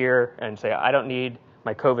flight gear and say, I don't need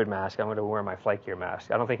my COVID mask. I'm going to wear my flight gear mask.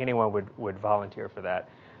 I don't think anyone would volunteer for that.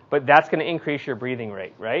 But that's going to increase your breathing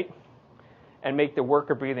rate, right? And make the work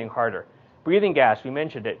of breathing harder. Breathing gas, we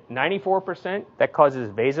mentioned it, 94%, that causes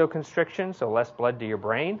vasoconstriction, so less blood to your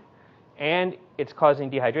brain. And it's causing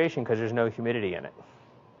dehydration because there's no humidity in it.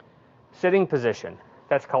 Sitting position.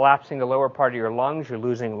 That's collapsing the lower part of your lungs. You're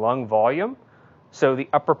losing lung volume. So the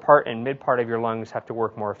upper part and mid part of your lungs have to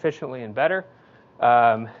work more efficiently and better.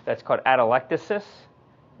 That's called atelectasis.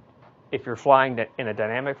 If you're flying in a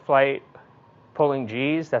dynamic flight, pulling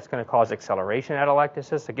G's, that's going to cause acceleration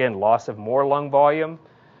atelectasis. Again, loss of more lung volume.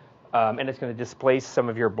 And it's going to displace some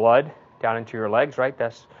of your blood down into your legs, right?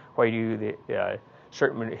 That's why you do the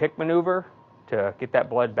certain Hick maneuver to get that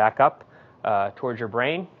blood back up towards your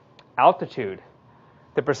brain. Altitude.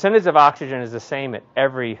 The percentage of oxygen is the same at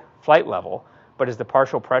every flight level, but is the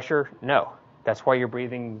partial pressure? No. That's why you're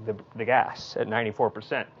breathing the gas at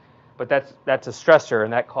 94%. But that's a stressor,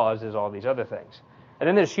 and that causes all these other things. And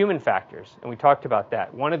then there's human factors, and we talked about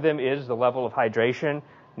that. One of them is the level of hydration,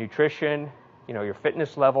 nutrition, your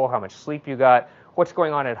fitness level, how much sleep you got, what's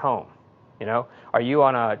going on at home. Are you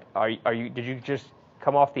on did you just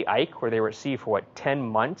come off the Ike where they were at sea for 10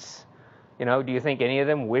 months? Do you think any of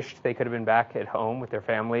them wished they could have been back at home with their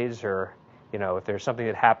families, or, if there's something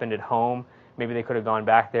that happened at home, maybe they could have gone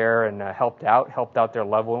back there and helped out their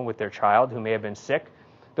loved one with their child who may have been sick.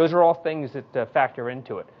 Those are all things that factor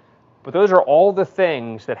into it. But those are all the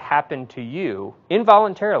things that happen to you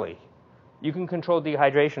involuntarily. You can control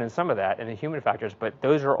dehydration and some of that and the human factors, but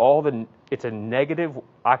those are all it's a negative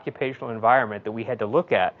occupational environment that we had to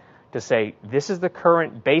look at to say, this is the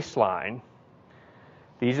current baseline.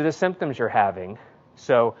 These are the symptoms you're having.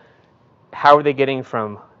 So how are they getting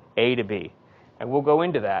from A to B? And we'll go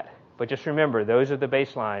into that. But just remember, those are the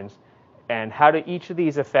baselines. And how do each of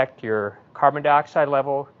these affect your carbon dioxide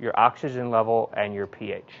level, your oxygen level, and your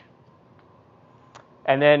pH?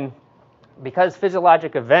 And then, because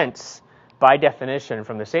physiologic events, by definition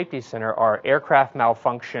from the Safety Center, are aircraft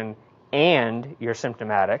malfunction and you're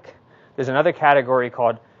symptomatic, there's another category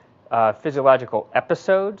called physiological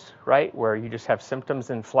episodes, right, where you just have symptoms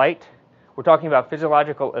in flight. We're talking about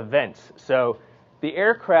physiological events. So the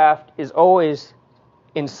aircraft is always,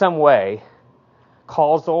 in some way,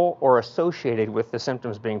 causal or associated with the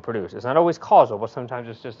symptoms being produced. It's not always causal, but sometimes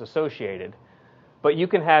it's just associated. But you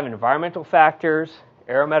can have environmental factors,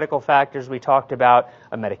 aeromedical factors we talked about,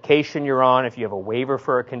 a medication you're on, if you have a waiver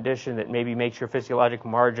for a condition that maybe makes your physiologic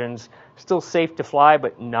margins still safe to fly,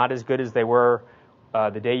 but not as good as they were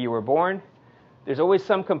the day you were born. There's always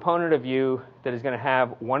some component of you that is going to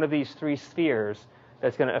have one of these three spheres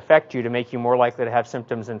that's going to affect you to make you more likely to have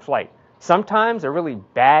symptoms in flight. Sometimes a really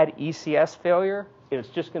bad ECS failure, it's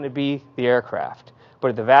just going to be the aircraft.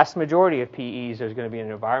 But the vast majority of PEs, there's going to be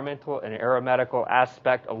an environmental and aeromedical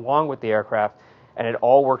aspect along with the aircraft, and it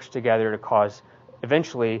all works together to cause,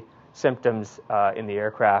 eventually, symptoms in the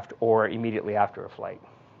aircraft or immediately after a flight.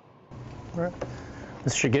 All right.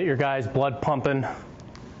 This should get your guys' blood pumping.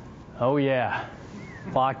 Oh yeah,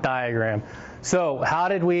 block diagram. So how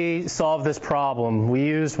did we solve this problem? We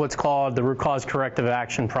used what's called the root cause corrective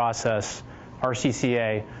action process,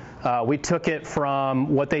 RCCA. We took it from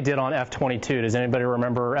what they did on F-22. Does anybody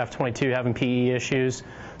remember F-22 having PE issues?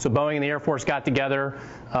 So Boeing and the Air Force got together.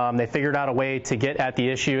 They figured out a way to get at the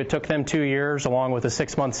issue. It took them 2 years, along with a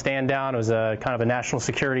 6-month stand down. It was a kind of a national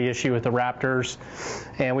security issue with the Raptors.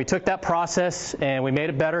 And we took that process and we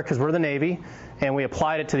made it better because we're the Navy, and we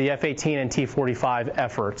applied it to the F-18 and T-45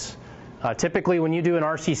 efforts. Typically, when you do an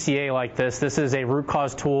RCCA like this is a root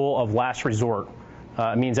cause tool of last resort.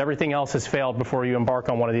 It means everything else has failed before you embark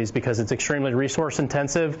on one of these because it's extremely resource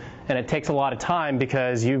intensive and it takes a lot of time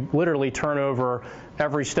because you literally turn over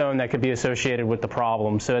every stone that could be associated with the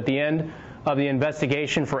problem. So at the end of the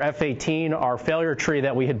investigation for F-18, our failure tree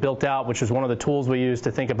that we had built out, which was one of the tools we used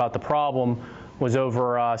to think about the problem, was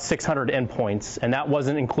over 600 endpoints, and that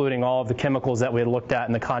wasn't including all of the chemicals that we had looked at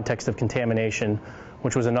in the context of contamination,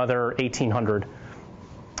 which was another 1,800.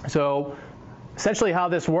 So essentially how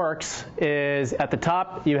this works is at the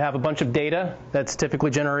top you have a bunch of data that's typically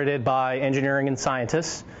generated by engineering and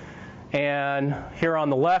scientists. And here on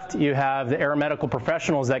the left you have the aeromedical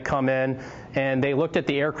professionals that come in and they looked at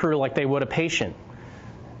the aircrew like they would a patient.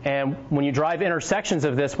 And when you drive intersections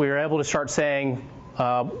of this, we were able to start saying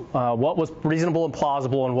what was reasonable and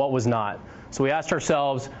plausible and what was not. So we asked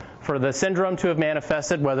ourselves, for the syndrome to have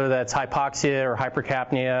manifested, whether that's hypoxia or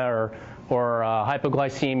hypercapnia or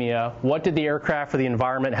hypoglycemia, what did the aircraft or the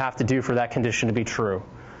environment have to do for that condition to be true?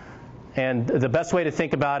 And the best way to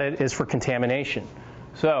think about it is for contamination.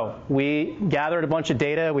 So we gathered a bunch of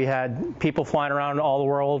data. We had people flying around all the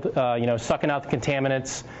world, sucking out the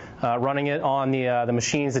contaminants, running it on the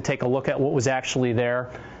machines to take a look at what was actually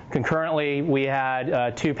there. Concurrently, we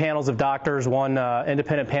had 2 panels of doctors, one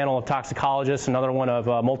independent panel of toxicologists, another one of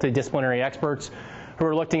multidisciplinary experts, who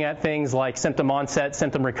were looking at things like symptom onset,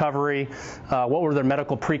 symptom recovery, what were their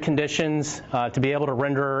medical preconditions to be able to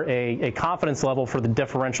render a confidence level for the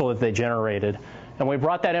differential that they generated. And when we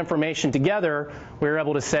brought that information together, we were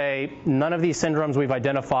able to say none of these syndromes we've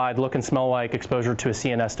identified look and smell like exposure to a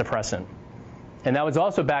CNS depressant. And that was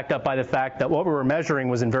also backed up by the fact that what we were measuring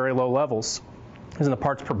was in very low levels. It was in the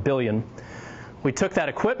parts per billion. We took that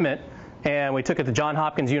equipment and we took it to Johns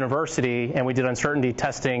Hopkins University and we did uncertainty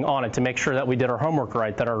testing on it to make sure that we did our homework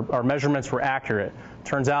right, that our measurements were accurate.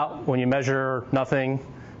 Turns out when you measure nothing,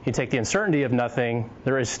 you take the uncertainty of nothing,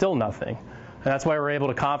 there is still nothing. And that's why we're able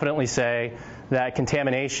to confidently say that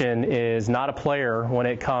contamination is not a player when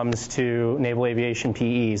it comes to naval aviation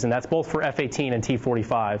PEs, and that's both for F-18 and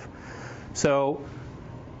T-45. So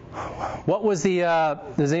what was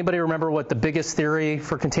does anybody remember what the biggest theory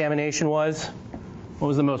for contamination was? What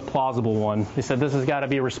was the most plausible one? They said this has got to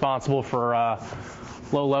be responsible for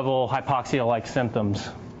low-level hypoxia-like symptoms.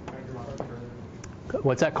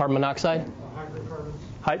 What's that, carbon monoxide?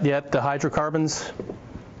 Hydrocarbons. Yep, the hydrocarbons.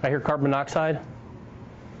 I hear carbon monoxide.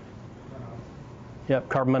 Yep,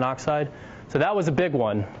 carbon monoxide. So that was a big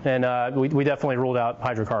one, and we definitely ruled out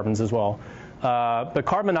hydrocarbons as well. But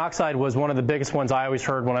carbon monoxide was one of the biggest ones I always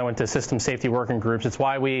heard when I went to system safety working groups. It's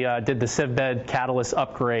why we did the SIVBED catalyst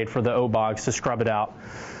upgrade for the OBOGs to scrub it out.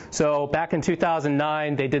 So back in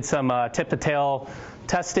 2009, they did some tip-to-tail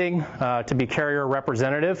testing to be carrier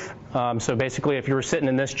representative. So basically, if you were sitting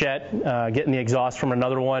in this jet, getting the exhaust from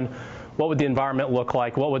another one, what would the environment look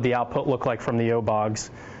like? What would the output look like from the OBOGs?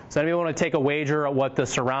 Does anybody want to take a wager at what the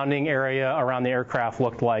surrounding area around the aircraft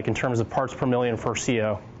looked like in terms of parts per million for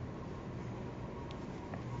CO?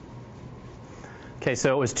 Okay,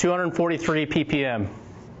 so it was 243 ppm.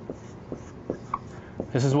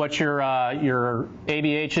 This is what your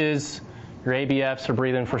ABHs, your ABFs are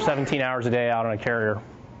breathing for 17 hours a day out on a carrier,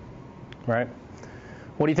 right?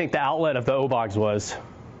 What do you think the outlet of the OBOGs was?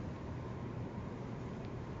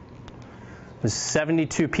 It was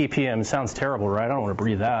 72 ppm. Sounds terrible, right? I don't want to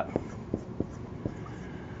breathe that.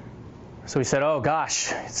 So we said, oh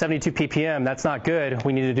gosh, 72 ppm, that's not good.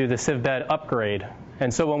 We need to do the sieve bed upgrade.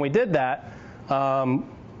 And so when we did that,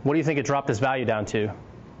 what do you think it dropped this value down to?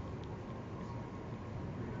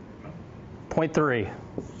 0.3.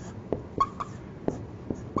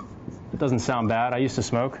 It doesn't sound bad. I used to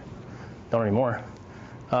smoke. Don't anymore.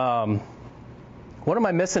 What am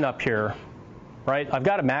I missing up here? Right? I've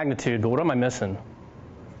got a magnitude, but what am I missing?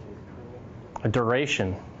 A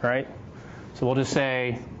duration, right? So we'll just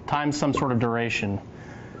say times some sort of duration.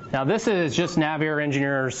 Now this is just Naviair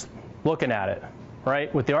engineers looking at it,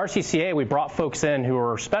 right? With the RCCA, we brought folks in who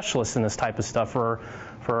are specialists in this type of stuff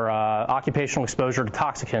for occupational exposure to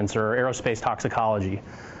toxicants or aerospace toxicology.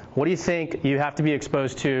 What do you think you have to be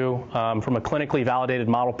exposed to from a clinically validated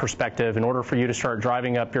model perspective in order for you to start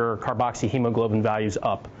driving up your carboxyhemoglobin values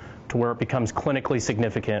up to where it becomes clinically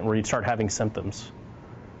significant, where you start having symptoms?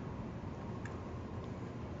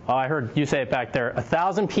 Oh, I heard you say it back there.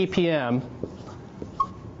 1,000 ppm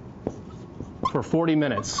for 40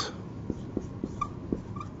 minutes.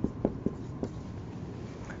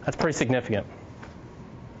 That's pretty significant.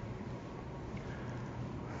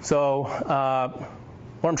 So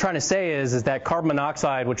what I'm trying to say is that carbon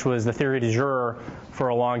monoxide, which was the theory du jour for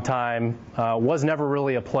a long time, was never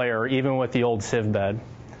really a player, even with the old sieve bed.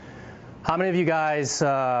 How many of you guys,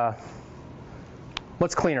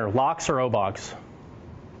 what's cleaner, LOX or OBOGs?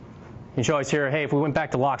 You should always hear, hey, if we went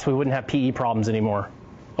back to LOX, we wouldn't have PE problems anymore.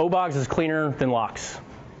 OBOGs is cleaner than LOX.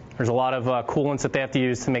 There's a lot of coolants that they have to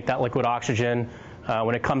use to make that liquid oxygen.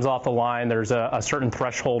 When it comes off the line, there's a certain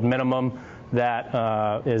threshold minimum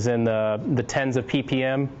that is in the tens of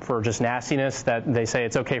ppm for just nastiness that they say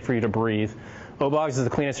it's okay for you to breathe. OBOGs is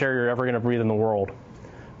the cleanest air you're ever going to breathe in the world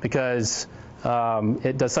because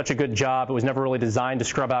it does such a good job. It was never really designed to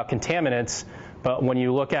scrub out contaminants, but when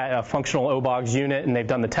you look at a functional OBOGs unit and they've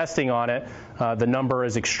done the testing on it, the number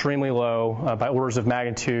is extremely low by orders of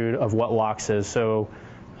magnitude of what LOX is. So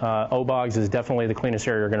OBOGs is definitely the cleanest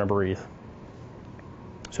air you're going to breathe.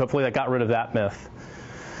 So hopefully that got rid of that myth.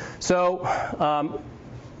 So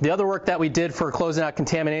the other work that we did for closing out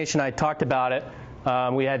contamination, I talked about it.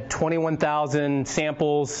 We had 21,000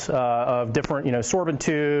 samples of different, sorbent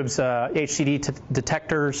tubes, HCD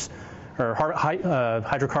detectors, or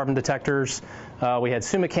hydrocarbon detectors. We had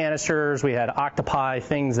Suma canisters. We had octopi,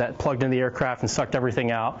 things that plugged into the aircraft and sucked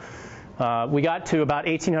everything out. We got to about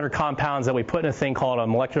 1,800 compounds that we put in a thing called a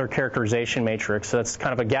molecular characterization matrix. So that's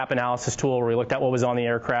kind of a gap analysis tool where we looked at what was on the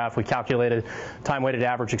aircraft. We calculated time-weighted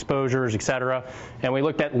average exposures, et cetera. And we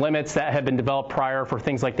looked at limits that had been developed prior for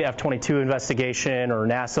things like the F-22 investigation or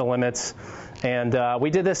NASA limits. And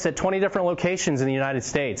we did this at 20 different locations in the United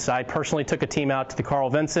States. I personally took a team out to the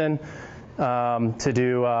Carl Vinson to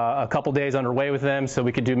do a couple days underway with them so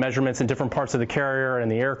we could do measurements in different parts of the carrier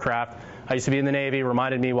and the aircraft. I used to be in the Navy,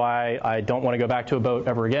 reminded me why I don't want to go back to a boat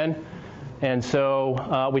ever again. And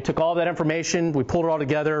so we took all that information, we pulled it all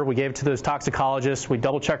together, we gave it to those toxicologists, we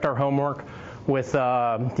double-checked our homework with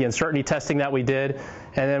the uncertainty testing that we did,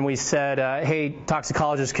 and then we said, hey,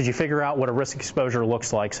 toxicologists, could you figure out what a risk exposure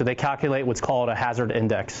looks like? So they calculate what's called a hazard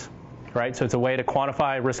index, right? So it's a way to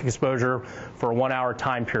quantify risk exposure for a 1-hour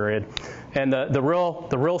time period. And the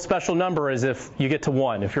real special number is if you get to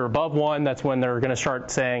 1. If you're above 1, that's when they're going to start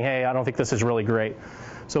saying, hey, I don't think this is really great.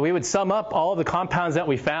 So we would sum up all of the compounds that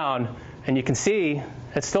we found, and you can see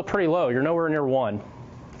it's still pretty low. You're nowhere near 1.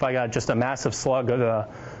 If I got just a massive slug of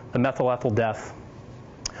the methyl ethyl death.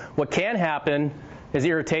 What can happen is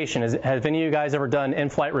irritation. Has any of you guys ever done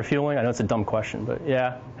in-flight refueling? I know it's a dumb question, but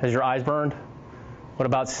yeah. Has your eyes burned? What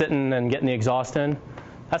about sitting and getting the exhaust in?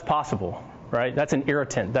 That's possible, right? That's an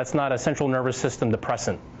irritant. That's not a central nervous system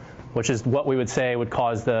depressant, which is what we would say would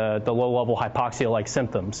cause the low-level hypoxia-like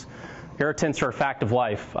symptoms. Irritants are a fact of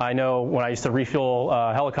life. I know when I used to refuel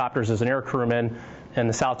helicopters as an air crewman in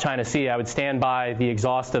the South China Sea, I would stand by the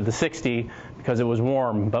exhaust of the 60 because it was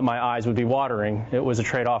warm, but my eyes would be watering. It was a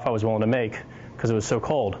trade-off I was willing to make because it was so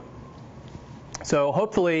cold. So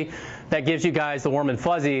hopefully that gives you guys the warm and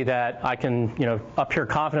fuzzy that I can, up here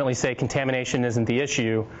confidently say contamination isn't the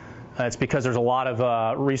issue. It's because there's a lot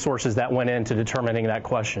of resources that went into determining that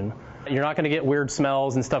question. You're not going to get weird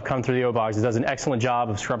smells and stuff come through the O-Box. It does an excellent job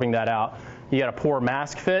of scrubbing that out. You got a poor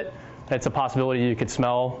mask fit. It's a possibility you could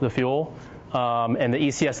smell the fuel. And the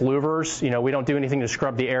ECS louvers, we don't do anything to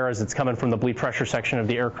scrub the air as it's coming from the bleed pressure section of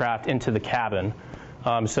the aircraft into the cabin.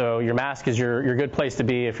 So your mask is your good place to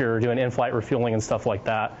be if you're doing in-flight refueling and stuff like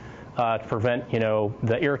that to prevent,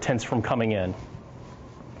 the irritants from coming in.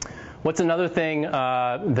 What's another thing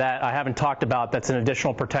that I haven't talked about that's an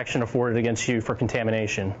additional protection afforded against you for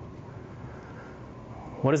contamination?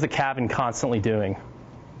 What is the cabin constantly doing?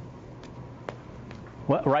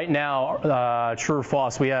 Well, right now, true or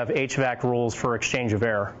false, we have HVAC rules for exchange of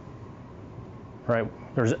air. Right?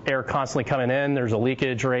 There's air constantly coming in. There's a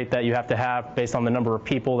leakage rate that you have to have based on the number of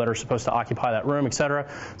people that are supposed to occupy that room, et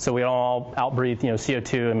cetera. So we don't all outbreathe,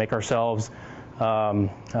 CO2 and make ourselves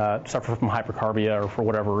suffer from hypercarbia or for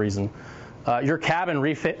whatever reason. Your cabin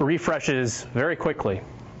refreshes very quickly.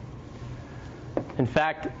 In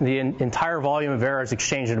fact, the entire volume of air is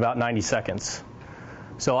exchanged in about 90 seconds.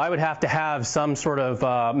 So I would have to have some sort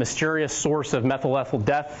of mysterious source of methyl ethyl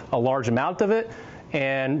death, a large amount of it,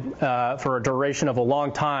 and for a duration of a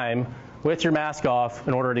long time with your mask off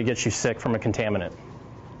in order to get you sick from a contaminant.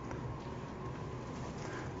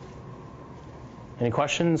 Any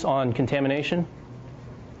questions on contamination?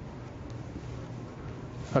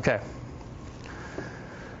 Okay.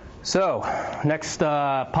 So, next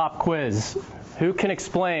pop quiz. Who can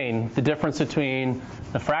explain the difference between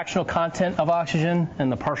the fractional content of oxygen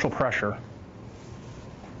and the partial pressure?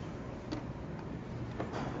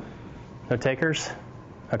 No takers?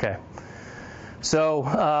 Okay. So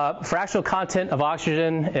fractional content of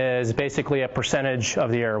oxygen is basically a percentage of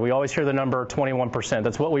the air. We always hear the number 21%.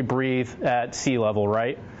 That's what we breathe at sea level,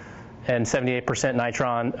 right? And 78%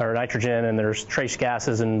 nitrogen, and there's trace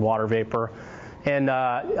gases and water vapor. And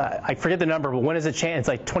I forget the number, but when does it change? It's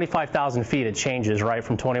like 25,000 feet it changes, right,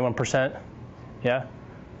 from 21%? Yeah?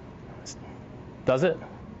 Does it?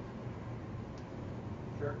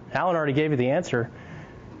 Sure. Alan already gave you the answer.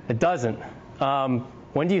 It doesn't.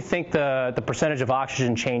 When do you think the percentage of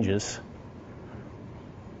oxygen changes?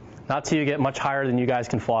 Not till you get much higher than you guys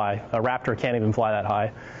can fly. A Raptor can't even fly that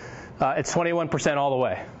high. It's 21% all the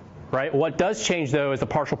way, right? What does change, though, is the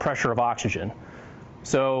partial pressure of oxygen.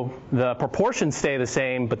 So the proportions stay the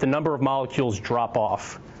same, but the number of molecules drop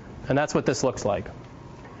off. And that's what this looks like.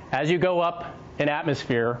 As you go up in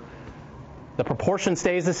atmosphere, the proportion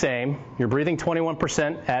stays the same. You're breathing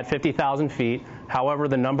 21% at 50,000 feet. However,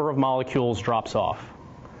 the number of molecules drops off.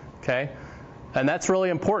 Okay? And that's really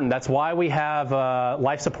important. That's why we have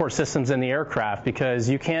life support systems in the aircraft, because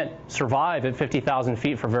you can't survive at 50,000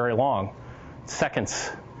 feet for very long. Seconds.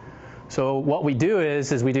 So what we do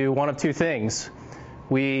is we do one of two things.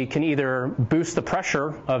 We can either boost the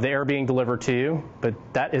pressure of the air being delivered to you, but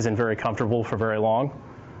that isn't very comfortable for very long,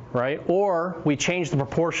 right? Or we change the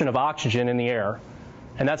proportion of oxygen in the air.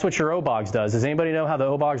 And that's what your O-Bogs does. Does anybody know how the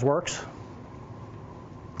O-Bogs works?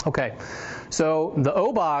 Okay, so the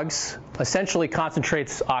O-Bogs essentially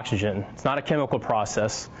concentrates oxygen. It's not a chemical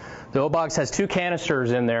process. The O-Bogs has two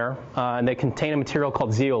canisters in there, and they contain a material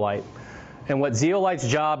called zeolite. And what zeolite's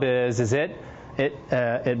job is it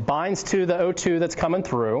binds to the O2 that's coming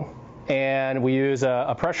through, and we use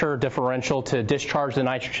a pressure differential to discharge the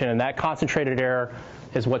nitrogen, and that concentrated air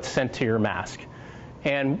is what's sent to your mask.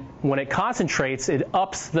 And when it concentrates, it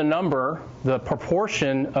ups the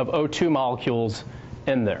proportion of O2 molecules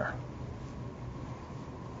in there.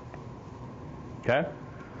 Okay?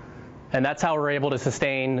 And that's how we're able to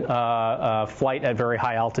sustain flight at very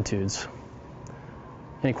high altitudes.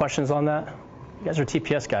 Any questions on that? You guys are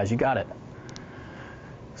TPS guys, you got it.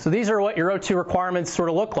 So these are what your O2 requirements sort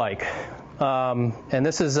of look like. And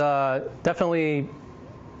this is definitely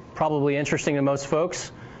probably interesting to most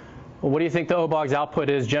folks. Well, what do you think the O-Bogs output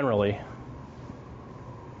is generally?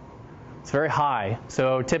 It's very high.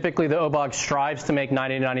 So typically the O-Bog strives to make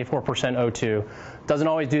 90 to 94% O2. Doesn't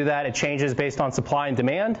always do that. It changes based on supply and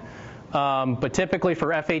demand. But typically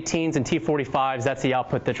for F-18s and T-45s, that's the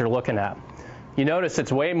output that you're looking at. You notice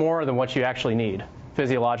it's way more than what you actually need,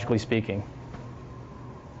 physiologically speaking.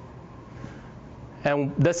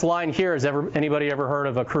 And this line here, has anybody ever heard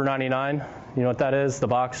of a Crew 99? You know what that is? The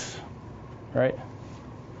box, right?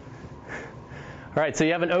 All right, so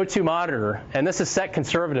you have an O2 monitor, and this is set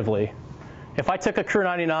conservatively. If I took a Crew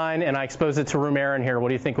 99 and I exposed it to room air in here, what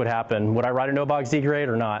do you think would happen? Would I write a no-box degrade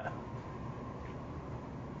or not?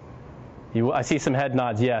 I see some head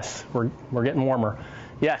nods. Yes, we're getting warmer.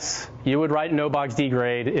 Yes, you would write no-box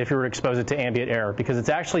degrade if you were to expose it to ambient air, because it's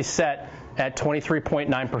actually set at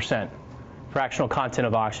 23.9% fractional content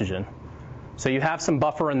of oxygen. So you have some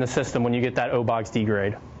buffer in the system when you get that O-Box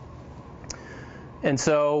degrade. And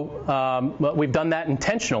so we've done that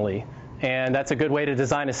intentionally. And that's a good way to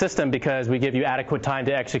design a system because we give you adequate time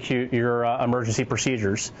to execute your emergency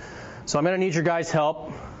procedures. So I'm going to need your guys'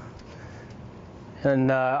 help.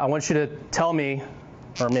 And I want you to tell me,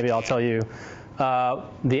 or maybe I'll tell you,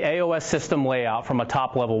 the AOS system layout from a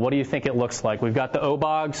top level. What do you think it looks like? We've got the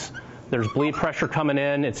O-Bogs. There's bleed pressure coming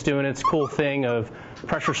in. It's doing its cool thing of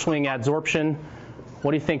pressure swing adsorption.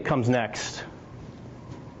 What do you think comes next?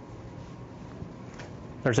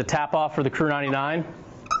 There's a tap off for the Crew 99,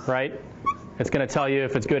 right? It's going to tell you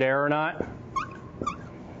if it's good air or not.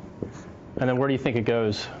 And then where do you think it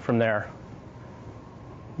goes from there?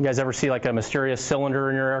 You guys ever see like a mysterious cylinder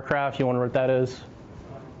in your aircraft? You wonder what that is?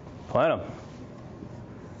 Plenum.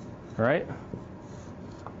 Right?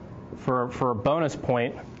 For a bonus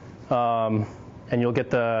point, and you'll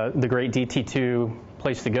get the great DT2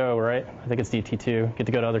 place to go, right? I think it's DT2. Get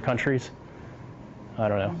to go to other countries. I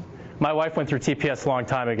don't know. My wife went through TPS a long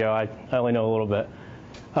time ago. I only know a little bit.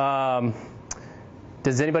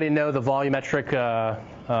 Does anybody know the volumetric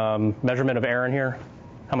measurement of air in here?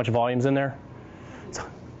 How much volume's in there? It's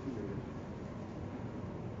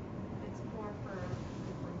more for.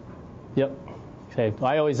 Yep. Okay.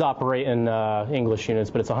 I always operate in English units,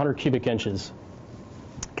 but it's 100 cubic inches.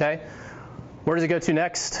 Okay. Where does it go to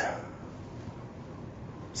next?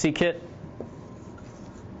 C-kit.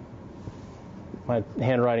 My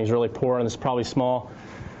handwriting is really poor, and this is probably small.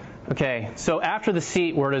 Okay. So after the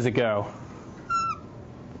seat, where does it go?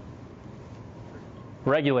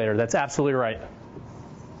 Regulator. That's absolutely right.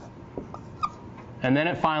 And then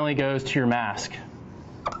it finally goes to your mask.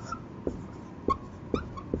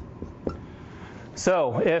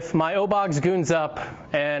 So if my O-Bogs goons up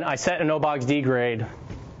and I set an O-Bogs degrade,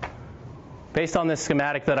 based on this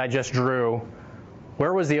schematic that I just drew,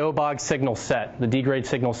 where was the O-Bogs signal set, the degrade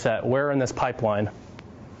signal set? Where in this pipeline?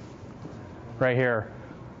 Right here.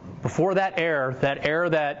 Before that air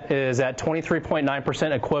that is at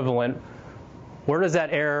 23.9% equivalent, where does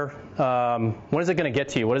that air, when is it going to get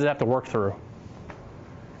to you? What does it have to work through? It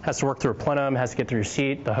has to work through a plenum, has to get through your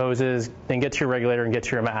seat, the hoses, then get to your regulator and get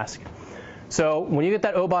to your mask. So when you get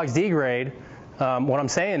that O-Bogs degrade, what I'm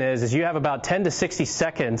saying is you have about 10 to 60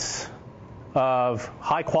 seconds of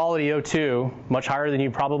high quality O2, much higher than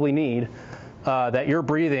you probably need, that you're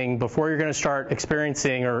breathing before you're going to start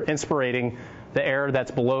experiencing or inspirating the air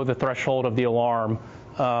that's below the threshold of the alarm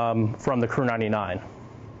from the Crew 99.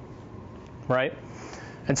 Right?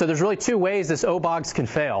 And so there's really two ways this O-Bogs can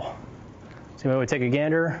fail. So maybe we take a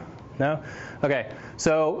gander? No? Okay.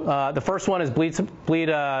 So the first one is bleed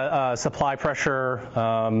supply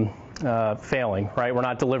pressure failing, right? We're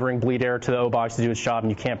not delivering bleed air to the O-Bogs to do its job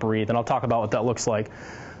and you can't breathe. And I'll talk about what that looks like.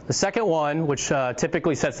 The second one, which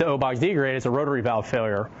typically sets the O-Bogs degrade, is a rotary valve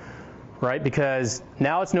failure, right? Because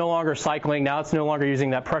now it's no longer cycling. Now it's no longer using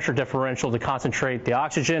that pressure differential to concentrate the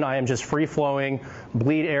oxygen. I am just free-flowing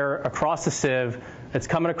bleed air across the sieve. It's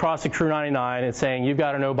coming across the Crew 99. It's saying, you've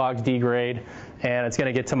got an O-Bogs degrade, and it's going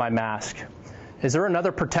to get to my mask. Is there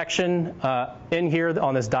another protection in here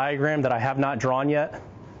on this diagram that I have not drawn yet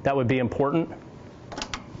that would be important?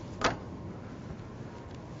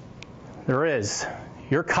 There is.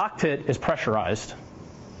 Your cockpit is pressurized.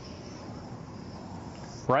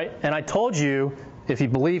 Right? And I told you, if you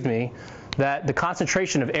believe me, that the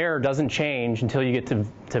concentration of air doesn't change until you get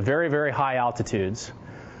to very, very high altitudes.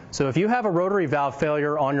 So if you have a rotary valve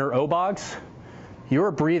failure on your O-Bogs,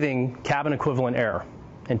 you're breathing cabin equivalent air.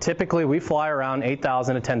 And typically we fly around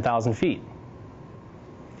 8,000 to 10,000 feet.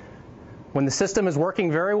 When the system is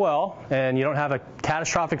working very well and you don't have a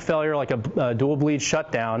catastrophic failure like a dual bleed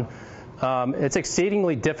shutdown, it's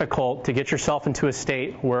exceedingly difficult to get yourself into a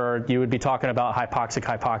state where you would be talking about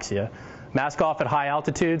hypoxia. Mask off at high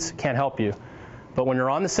altitudes can't help you. But when you're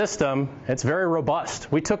on the system, it's very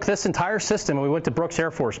robust. We took this entire system and we went to Brooks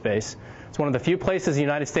Air Force Base. It's one of the few places in the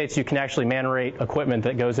United States you can actually man-rate equipment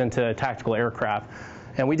that goes into tactical aircraft.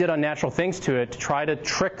 And we did unnatural things to it to try to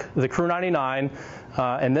trick the Crew 99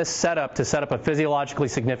 and this setup to set up a physiologically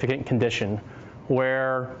significant condition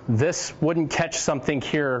where this wouldn't catch something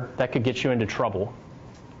here that could get you into trouble.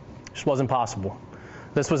 It just wasn't possible.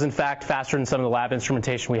 This was, in fact, faster than some of the lab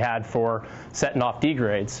instrumentation we had for setting off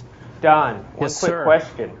degrades. Don, one Yes, quick sir.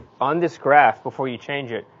 question. On this graph, before you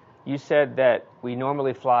change it, you said that we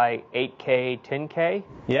normally fly 8K, 10K?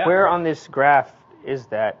 Yeah. Where on this graph is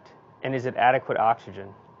that, and is it adequate oxygen?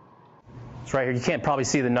 It's right here. You can't probably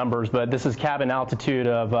see the numbers, but this is cabin altitude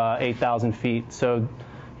of 8,000 feet. So,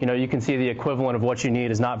 you can see the equivalent of what you need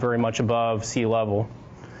is not very much above sea level.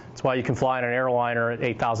 That's why you can fly in an airliner at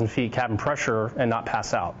 8,000 feet cabin pressure and not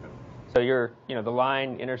pass out. So the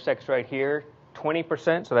line intersects right here,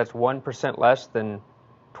 20%, so that's 1% less than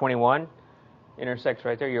 21, intersects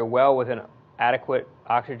right there. You're well within adequate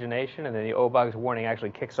oxygenation, and then the O-Bogs warning actually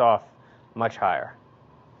kicks off much higher.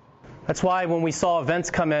 That's why when we saw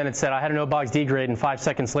events come in and said I had an O-Bogs degrade and 5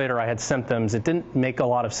 seconds later I had symptoms, it didn't make a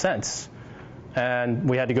lot of sense. And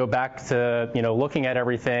we had to go back to looking at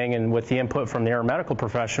everything and with the input from the aeromedical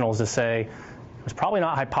professionals to say it was probably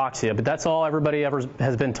not hypoxia, but that's all everybody ever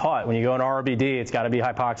has been taught. When you go in RBD, it's got to be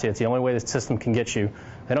hypoxia. It's the only way the system can get you.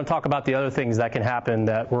 They don't talk about the other things that can happen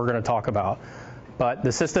that we're going to talk about. But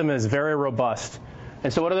the system is very robust.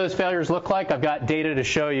 And so what do those failures look like? I've got data to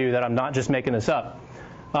show you that I'm not just making this up.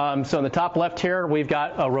 So in the top left here, we've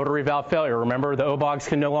got a rotary valve failure. Remember, the O-Bogs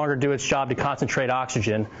can no longer do its job to concentrate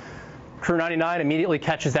oxygen. Crew 99 immediately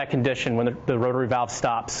catches that condition when the rotary valve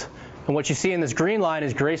stops. And what you see in this green line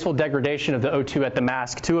is graceful degradation of the O2 at the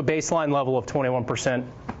mask to a baseline level of 21%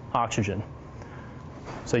 oxygen.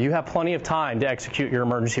 So you have plenty of time to execute your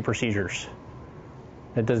emergency procedures.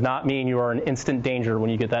 It does not mean you are in instant danger when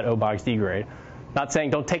you get that O-Bogs degrade. Not saying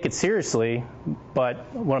don't take it seriously,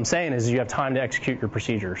 but what I'm saying is you have time to execute your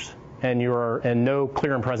procedures, and you are in no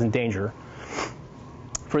clear and present danger.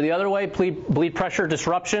 For the other way, bleed pressure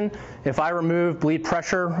disruption. If I remove bleed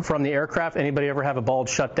pressure from the aircraft, anybody ever have a bulge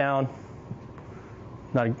shut down?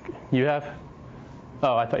 You have?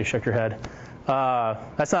 Oh, I thought you shook your head.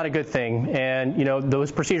 That's not a good thing. And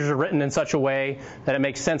those procedures are written in such a way that it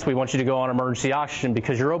makes sense we want you to go on emergency oxygen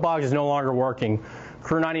because your O-Bogs is no longer working.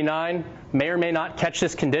 Crew 99 may or may not catch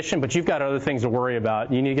this condition, but you've got other things to worry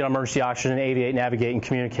about. You need to get on emergency oxygen, aviate, navigate, and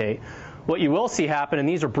communicate. What you will see happen, and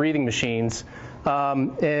these are breathing machines,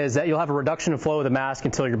 is that you'll have a reduction in flow of the mask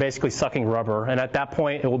until you're basically sucking rubber. And at that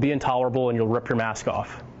point, it will be intolerable and you'll rip your mask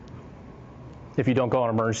off if you don't go on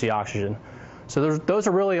emergency oxygen. So those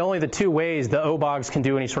are really only the two ways the O-Bogs can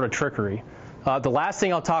do any sort of trickery. The last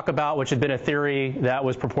thing I'll talk about, which has been a theory that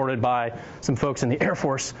was purported by some folks in the Air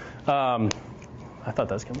Force, I thought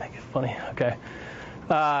that was going to make it funny, okay,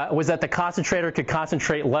 was that the concentrator could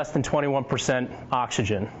concentrate less than 21%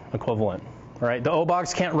 oxygen equivalent. All right? The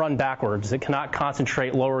O-Bogs can't run backwards. It cannot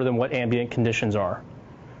concentrate lower than what ambient conditions are.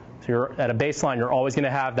 So you're at a baseline, you're always going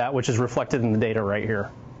to have that, which is reflected in the data right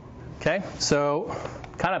here. Okay, so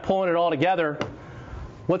kind of pulling it all together,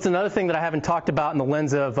 what's another thing that I haven't talked about in the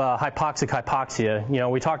lens of hypoxic hypoxia?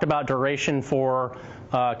 We talked about duration for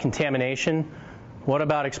contamination. What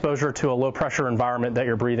about exposure to a low-pressure environment that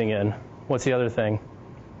you're breathing in? What's the other thing?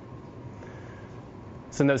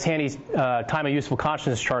 It's in those handy time of useful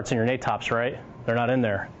consciousness charts in your NATOPS, right? They're not in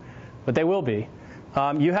there, but they will be.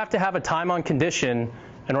 You have to have a time on condition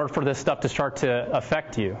in order for this stuff to start to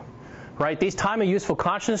affect you, right? These time of useful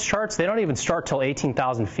consciousness charts, they don't even start till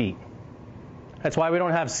 18,000 feet. That's why we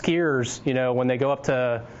don't have skiers, when they go up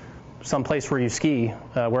to some place where you ski,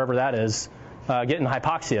 wherever that is, getting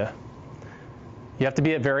hypoxia. You have to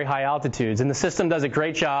be at very high altitudes. And the system does a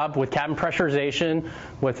great job with cabin pressurization,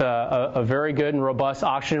 with a very good and robust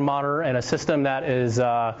oxygen monitor, and a system that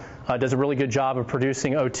does a really good job of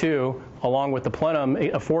producing O2 along with the plenum.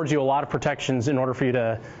 It affords you a lot of protections in order for you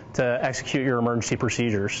to execute your emergency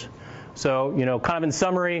procedures. So, kind of in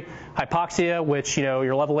summary, hypoxia, which,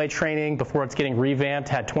 your level A training before it's getting revamped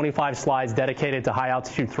had 25 slides dedicated to high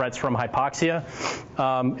altitude threats from hypoxia.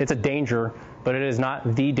 It's a danger, but it is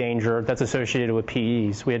not the danger that's associated with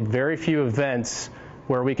PEs. We had very few events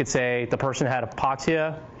where we could say the person had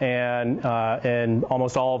hypoxia, and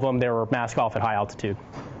almost all of them, they were mask off at high altitude.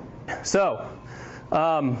 So,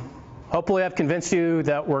 hopefully I've convinced you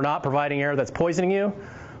that we're not providing air that's poisoning you.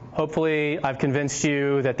 Hopefully I've convinced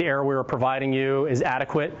you that the air we're providing you is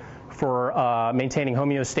adequate for maintaining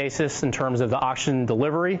homeostasis in terms of the oxygen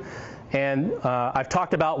delivery. And I've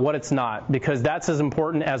talked about what it's not, because that's as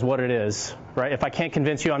important as what it is, right? If I can't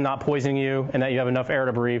convince you I'm not poisoning you and that you have enough air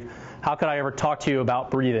to breathe, how could I ever talk to you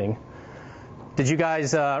about breathing? Did you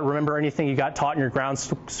guys remember anything you got taught in your ground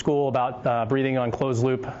school about breathing on closed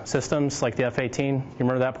loop systems like the F-18? You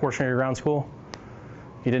remember that portion of your ground school?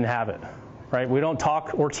 You didn't have it, right? We don't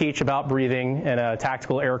talk or teach about breathing in a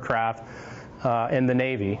tactical aircraft in the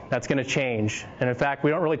Navy. That's going to change. And in fact,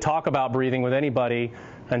 we don't really talk about breathing with anybody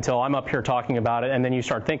until I'm up here talking about it, and then you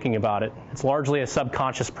start thinking about it. It's largely a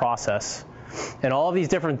subconscious process. And all of these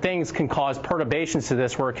different things can cause perturbations to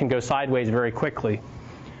this where it can go sideways very quickly.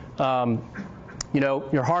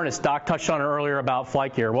 Your harness, Doc touched on it earlier about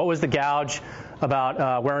flight gear. What was the gouge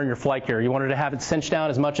about wearing your flight gear? You wanted to have it cinched down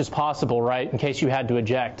as much as possible, right, in case you had to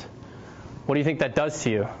eject. What do you think that does to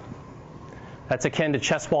you? That's akin to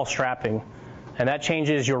chest wall strapping. And that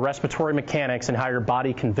changes your respiratory mechanics and how your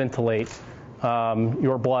body can ventilate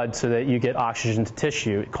your blood so that you get oxygen to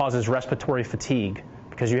tissue. It causes respiratory fatigue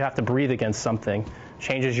because you have to breathe against something.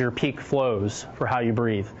 Changes your peak flows for how you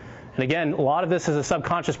breathe. And again, a lot of this is a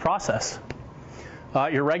subconscious process.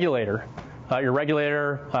 Your regulator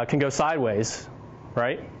can go sideways,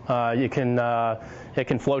 right? It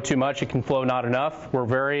can flow too much, it can flow not enough. We're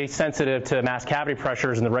very sensitive to mass cavity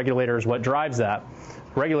pressures, and the regulator is what drives that.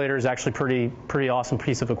 The regulator is actually pretty awesome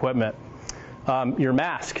piece of equipment. Your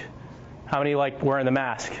mask. How many like wearing the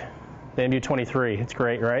mask? The MU-23, it's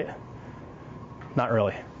great, right? Not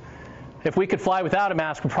really. If we could fly without a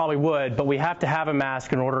mask, we probably would, but we have to have a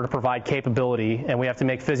mask in order to provide capability, and we have to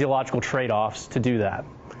make physiological trade-offs to do that.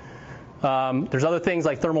 There's other things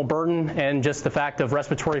like thermal burden and just the fact of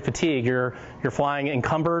respiratory fatigue. You're flying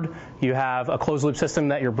encumbered. You have a closed-loop system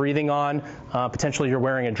that you're breathing on. Potentially you're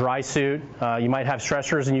wearing a dry suit. You might have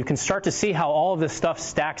stressors, and you can start to see how all of this stuff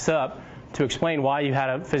stacks up to explain why you had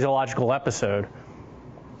a physiological episode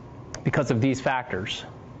because of these factors.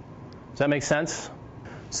 Does that make sense?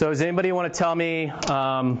 So does anybody want to tell me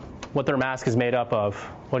what their mask is made up of?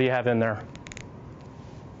 What do you have in there?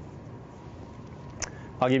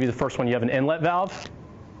 I'll give you the first one. You have an inlet valve,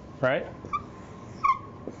 right?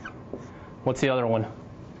 What's the other one?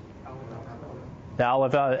 The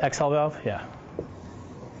outlet valve, exhale valve? Yeah.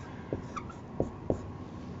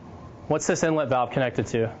 What's this inlet valve connected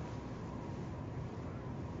to?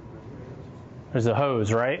 There's a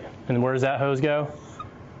hose, right? And where does that hose go?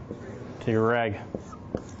 To your reg.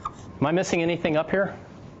 Am I missing anything up here?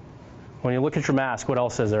 When you look at your mask, what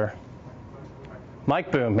else is there?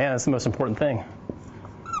 Mic boom. Man, that's the most important thing.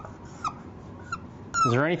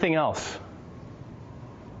 Is there anything else?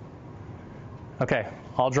 Okay,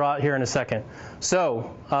 I'll draw it here in a second.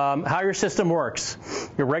 So, how your system works.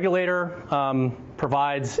 Your regulator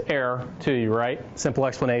provides air to you, right? Simple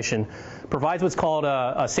explanation. Provides what's called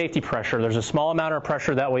a safety pressure. There's a small amount of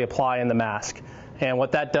pressure that we apply in the mask. And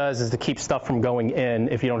what that does is to keep stuff from going in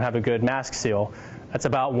if you don't have a good mask seal. That's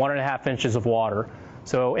about 1.5 inches of water.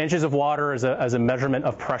 So inches of water is a measurement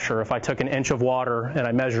of pressure. If I took an inch of water and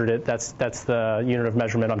I measured it, that's the unit of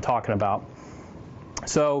measurement I'm talking about.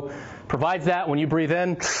 So provides that when you breathe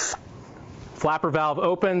in, flapper valve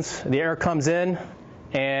opens, the air comes in,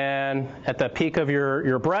 and at the peak of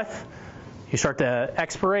your breath, you start to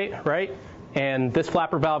expirate, right? And this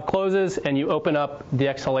flapper valve closes, and you open up the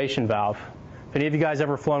exhalation valve. Have any of you guys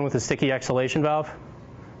ever flown with a sticky exhalation valve?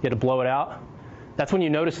 You had to blow it out? That's when you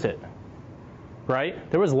noticed it, right?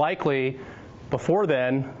 There was likely, before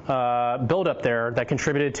then, buildup there that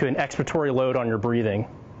contributed to an expiratory load on your breathing,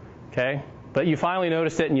 okay? But you finally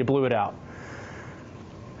noticed it and you blew it out.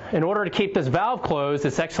 In order to keep this valve closed,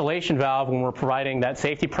 this exhalation valve, when we're providing that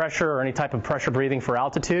safety pressure or any type of pressure breathing for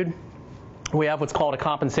altitude, we have what's called a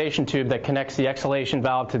compensation tube that connects the exhalation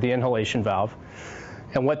valve to the inhalation valve.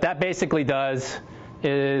 And what that basically does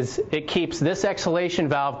is it keeps this exhalation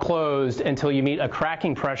valve closed until you meet a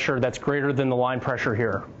cracking pressure that's greater than the line pressure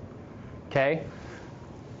here, okay?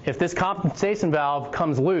 If this compensation valve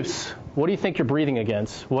comes loose, what do you think you're breathing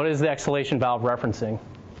against? What is the exhalation valve referencing?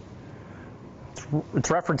 It's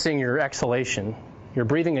referencing your exhalation. You're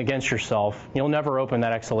breathing against yourself. You'll never open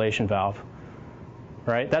that exhalation valve,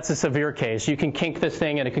 right? That's a severe case. You can kink this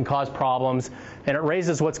thing and it can cause problems, and it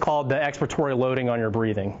raises what's called the expiratory loading on your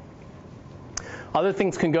breathing. Other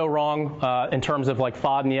things can go wrong in terms of like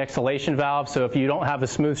FOD in the exhalation valve. So if you don't have a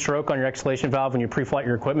smooth stroke on your exhalation valve when you pre-flight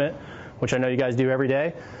your equipment, which I know you guys do every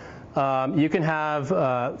day, you can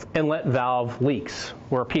have inlet valve leaks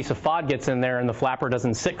where a piece of FOD gets in there and the flapper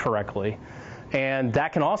doesn't sit correctly. And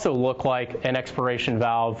that can also look like an expiration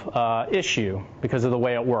valve issue because of the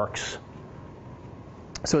way it works.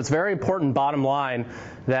 So it's very important, bottom line,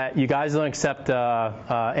 that you guys don't accept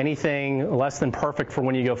anything less than perfect for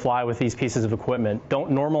when you go fly with these pieces of equipment.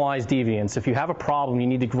 Don't normalize deviance. If you have a problem, you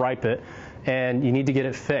need to gripe it, and you need to get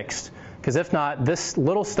it fixed. Because if not, this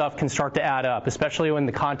little stuff can start to add up, especially in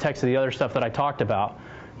the context of the other stuff that I talked about.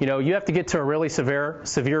 You know, you have to get to a really severe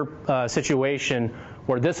situation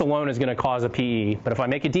where this alone is going to cause a PE. But if I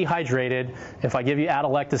make you dehydrated, if I give you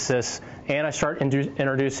atelectasis, and I start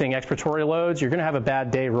introducing expiratory loads, you're going to have a bad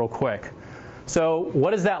day real quick. So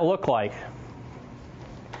what does that look like?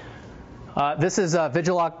 This is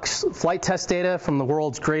Vigiloc's flight test data from the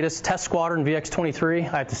world's greatest test squadron,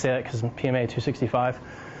 VX-23. I have to say that because I'm PMA 265.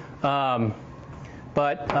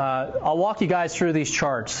 But I'll walk you guys through these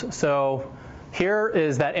charts. So here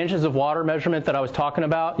is that inches of water measurement that I was talking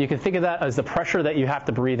about. You can think of that as the pressure that you have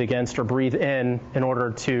to breathe against or breathe in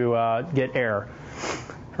order to get air.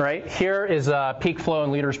 Right? Here is peak flow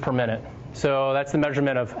in liters per minute. So that's the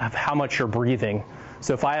measurement of how much you're breathing.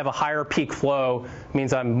 So if I have a higher peak flow, it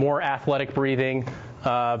means I'm more athletic breathing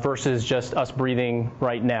versus just us breathing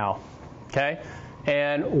right now. Okay?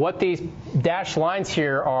 And what these dashed lines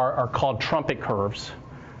here are called trumpet curves,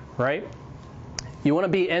 right? You want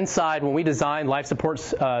to be inside. When we design life support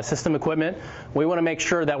system equipment, we want to make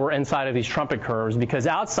sure that we're inside of these trumpet curves, because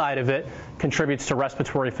outside of it contributes to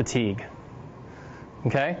respiratory fatigue.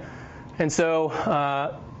 Okay? And so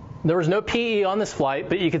there was no PE on this flight,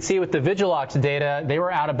 but you can see with the Vigilox data, they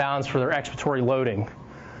were out of bounds for their expiratory loading.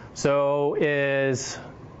 So is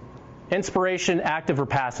inspiration active or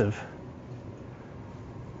passive?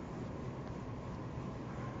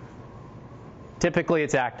 Typically,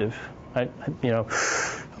 it's active.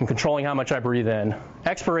 I'm controlling how much I breathe in.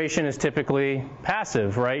 Expiration is typically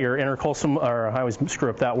passive, right? Your intercostal, or I always screw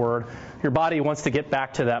up that word. Your body wants to get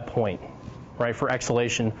back to that point, right, for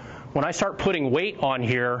exhalation. When I start putting weight on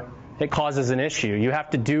here, it causes an issue. You have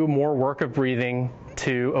to do more work of breathing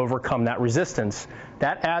to overcome that resistance.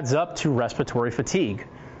 That adds up to respiratory fatigue.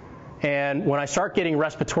 And when I start getting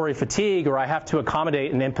respiratory fatigue, or I have to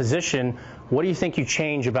accommodate an imposition, what do you think you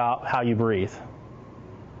change about how you breathe?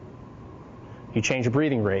 You change your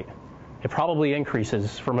breathing rate. It probably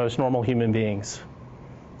increases for most normal human beings.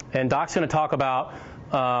 And Doc's going to talk about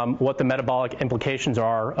what the metabolic implications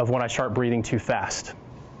are of when I start breathing too fast.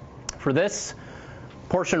 For this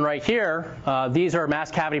portion right here, these are mass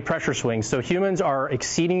cavity pressure swings. So humans are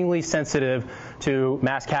exceedingly sensitive to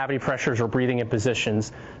mass cavity pressures or breathing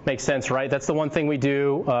impositions. Makes sense, right? That's the one thing we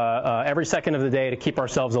do every second of the day to keep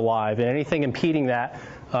ourselves alive. And anything impeding that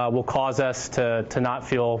will cause us to not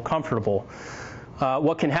feel comfortable.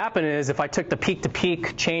 What can happen is if I took the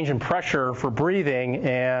peak-to-peak change in pressure for breathing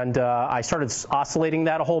and I started oscillating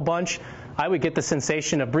that a whole bunch, I would get the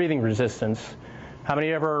sensation of breathing resistance. How many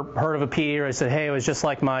of you ever heard of a PE where I said, hey, it was just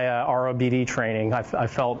like my ROBD training. I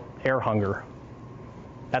felt air hunger.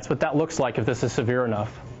 That's what that looks like if this is severe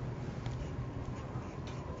enough.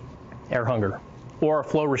 Air hunger. Or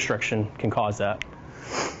flow restriction can cause that.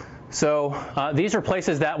 So these are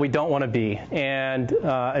places that we don't want to be, and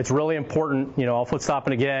it's really important. I'll foot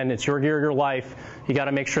stopping again. It's your gear, your life. You got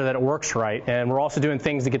to make sure that it works right. And we're also doing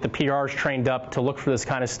things to get the PRs trained up to look for this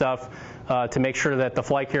kind of stuff, to make sure that the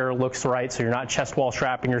flight gear looks right, so you're not chest wall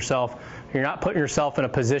strapping yourself. You're not putting yourself in a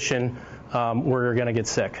position where you're going to get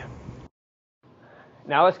sick.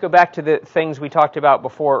 Now let's go back to the things we talked about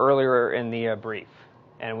before earlier in the brief.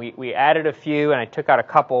 And we added a few, and I took out a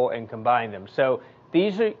couple and combined them. So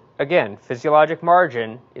these are, again, physiologic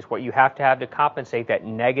margin is what you have to compensate that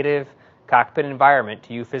negative cockpit environment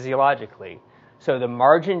to you physiologically. So the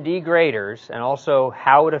margin degraders and also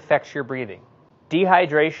how it affects your breathing.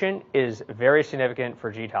 Dehydration is very significant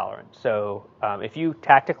for G tolerance. So if you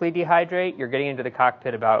tactically dehydrate, you're getting into the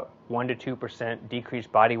cockpit about 1 to 2%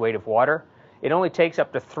 decreased body weight of water. It only takes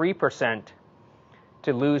up to 3%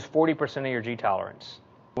 to lose 40% of your G tolerance.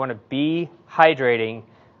 You want to be hydrating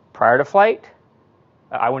prior to flight.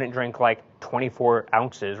 I wouldn't drink like 24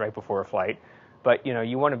 ounces right before a flight, but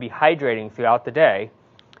you want to be hydrating throughout the day,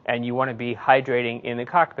 and you want to be hydrating in the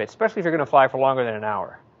cockpit, especially if you're going to fly for longer than an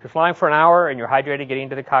hour. If you're flying for an hour and you're hydrated getting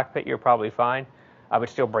into the cockpit, you're probably fine. I would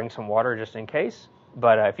still bring some water just in case,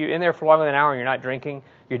 but if you're in there for longer than an hour and you're not drinking,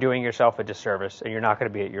 you're doing yourself a disservice, and you're not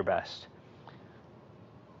going to be at your best.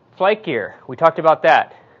 Flight gear, we talked about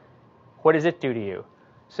that. What does it do to you?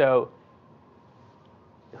 So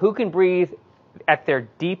who can breathe at their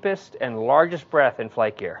deepest and largest breath in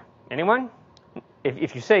flight gear? Anyone?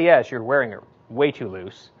 If you say yes, you're wearing it way too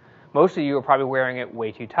loose. Most of you are probably wearing it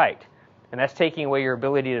way too tight. And that's taking away your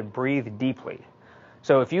ability to breathe deeply.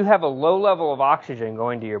 So if you have a low level of oxygen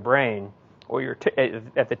going to your brain or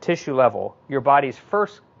at the tissue level, your body's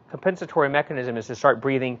first compensatory mechanism is to start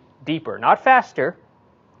breathing deeper. Not faster,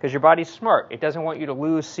 because your body's smart. It doesn't want you to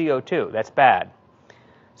lose CO2. That's bad.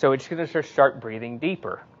 So it's going to start breathing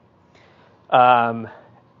deeper. And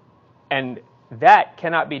that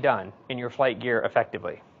cannot be done in your flight gear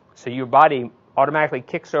effectively. So your body automatically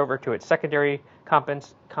kicks over to its secondary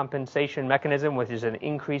compensation mechanism, which is an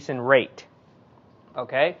increase in rate.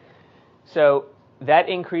 Okay? So that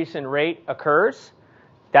increase in rate occurs.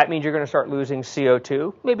 That means you're going to start losing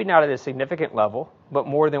CO2, maybe not at a significant level, but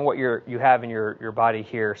more than what you have in your body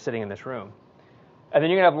here sitting in this room. And then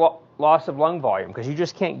you're going to have loss of lung volume because you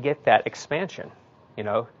just can't get that expansion.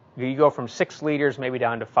 You go from 6 liters maybe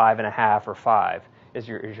down to 5.5 or 5 is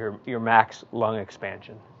your max lung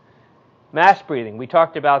expansion. Mass breathing, we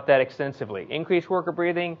talked about that extensively. Increased worker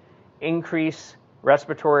breathing, increase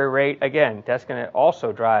respiratory rate. Again, that's going to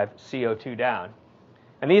also drive CO2 down.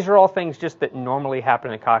 And these are all things just that normally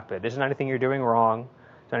happen in the cockpit. This is not anything you're doing wrong.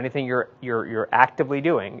 It's not anything you're actively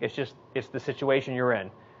doing. It's the situation you're in.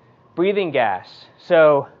 Breathing gas.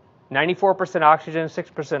 So 94% oxygen,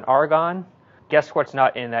 6% argon. Guess what's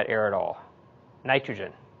not in that air at all?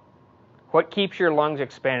 Nitrogen. What keeps your lungs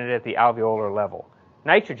expanded at the alveolar level?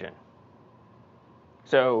 Nitrogen.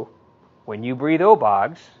 So when you breathe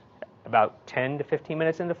O-bogs, about 10 to 15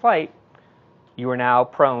 minutes into flight, you are now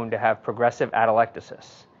prone to have progressive atelectasis.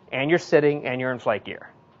 And you're sitting and you're in flight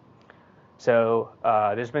gear. So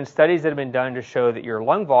there's been studies that have been done to show that your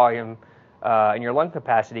lung volume and your lung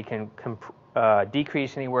capacity can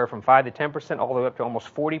decrease anywhere from 5 to 10%, all the way up to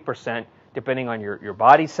almost 40%, depending on your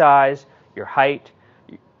body size, your height,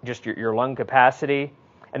 just your lung capacity.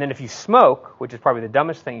 And then if you smoke, which is probably the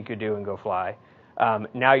dumbest thing you could do and go fly,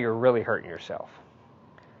 now you're really hurting yourself.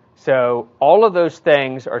 So all of those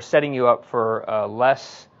things are setting you up for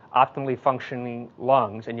less optimally functioning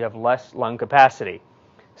lungs, and you have less lung capacity.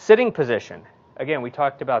 Sitting position. Again, we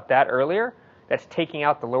talked about that earlier. That's taking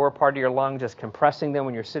out the lower part of your lungs, just compressing them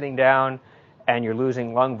when you're sitting down, and you're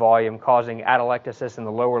losing lung volume, causing atelectasis in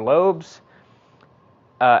the lower lobes.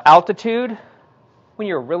 Altitude. When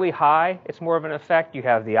you're really high, it's more of an effect. You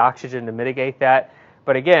have the oxygen to mitigate that.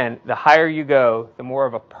 But again, the higher you go, the more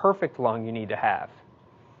of a perfect lung you need to have.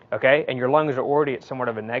 Okay? And your lungs are already at somewhat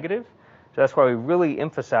of a negative. So that's why we really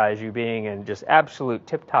emphasize you being in just absolute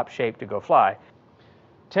tip-top shape to go fly.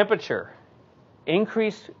 Temperature.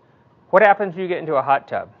 Increase. What happens when you get into a hot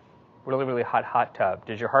tub? Really, really hot tub.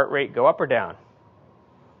 Does your heart rate go up or down?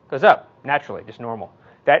 Goes up, naturally, just normal.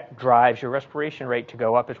 That drives your respiration rate to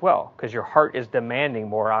go up as well, because your heart is demanding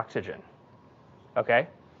more oxygen. Okay?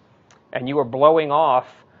 And you are blowing off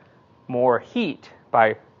more heat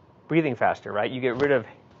by breathing faster, right?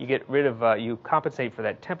 You compensate for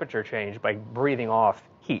that temperature change by breathing off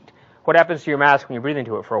heat. What happens to your mask when you breathe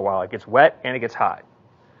into it for a while? It gets wet and it gets hot.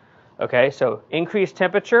 Okay, so increased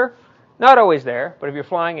temperature, not always there, but if you're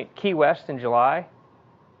flying at Key West in July,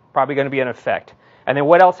 probably going to be an effect. And then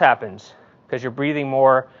what else happens? Because you're breathing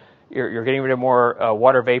more, you're getting rid of more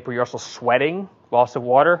water vapor, you're also sweating, loss of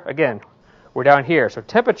water. Again, we're down here, so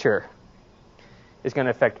temperature is going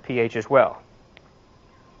to affect pH as well.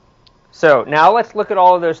 So now let's look at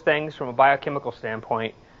all of those things from a biochemical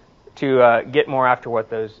standpoint to get more after what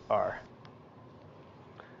those are.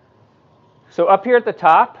 So up here at the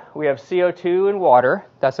top, we have CO2 and water.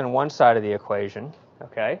 That's on one side of the equation.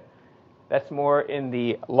 Okay, that's more in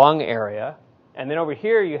the lung area. And then over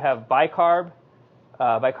here you have bicarbonate,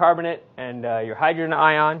 and your hydrogen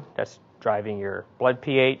ion. That's driving your blood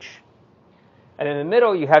pH. And in the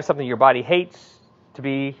middle you have something your body hates to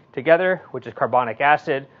be together, which is carbonic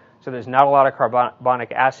acid. So there's not a lot of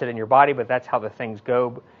carbonic acid in your body, but that's how the things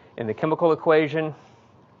go in the chemical equation.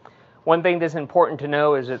 One thing that's important to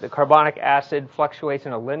know is that the carbonic acid fluctuates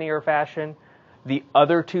in a linear fashion. The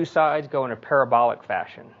other two sides go in a parabolic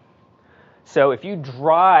fashion. So if you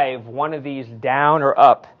drive one of these down or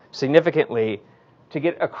up significantly to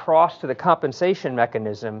get across to the compensation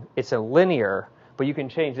mechanism, it's a linear, but you can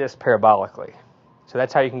change this parabolically. So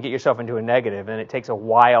that's how you can get yourself into a negative, and it takes a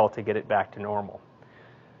while to get it back to normal.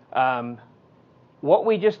 What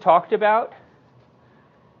we just talked about,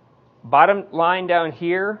 bottom line down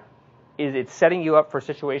here, is it's setting you up for a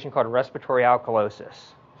situation called respiratory alkalosis.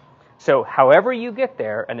 So however you get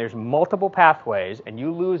there, and there's multiple pathways, and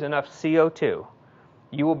you lose enough CO2,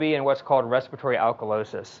 you will be in what's called respiratory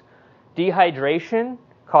alkalosis. Dehydration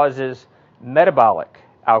causes metabolic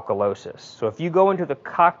alkalosis. So if you go into the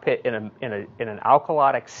cockpit in an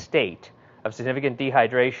alkalotic state of significant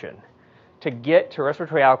dehydration, to get to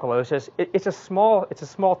respiratory alkalosis, it's a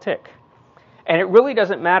small tick. And it really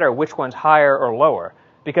doesn't matter which one's higher or lower,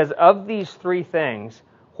 because of these three things,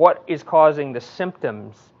 what is causing the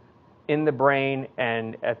symptoms in the brain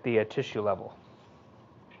and at the tissue level?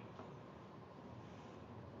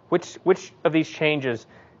 Which of these changes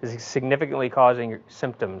is significantly causing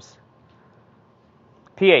symptoms?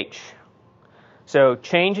 pH. So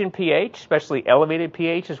change in pH, especially elevated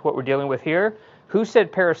pH, is what we're dealing with here. Who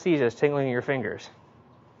said paresthesia is tingling in your fingers?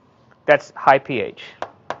 That's high pH.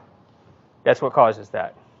 That's what causes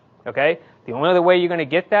that. Okay? The only other way you're going to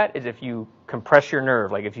get that is if you compress your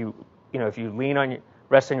nerve. Like if you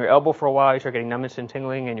rest on your elbow for a while, you start getting numbness and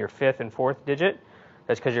tingling in your fifth and fourth digit.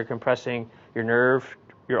 That's because you're compressing your nerve,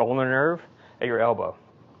 your ulnar nerve, at your elbow.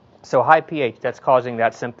 So high pH, that's causing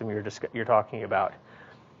that symptom you're talking about.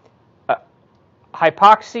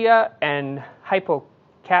 Hypoxia and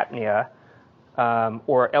hypocapnia,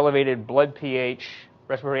 or elevated blood pH,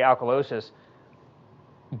 respiratory alkalosis,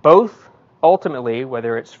 both ultimately,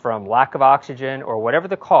 whether it's from lack of oxygen or whatever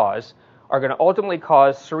the cause, are going to ultimately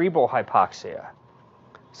cause cerebral hypoxia.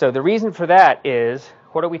 So the reason for that is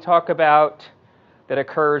What do we talk about that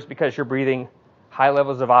occurs because you're breathing high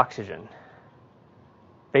levels of oxygen?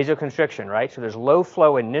 Vasoconstriction, right? So there's low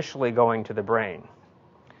flow initially going to the brain.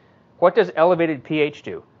 What does elevated pH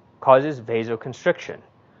do? Causes vasoconstriction.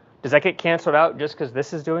 Does that get canceled out just because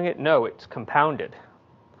this is doing it? No, it's compounded.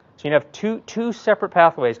 So you have two separate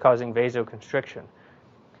pathways causing vasoconstriction.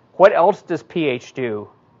 What else does pH do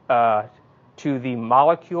to the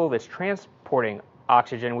molecule that's transporting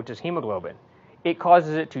oxygen, which is hemoglobin? It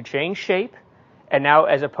causes it to change shape, and now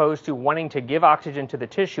as opposed to wanting to give oxygen to the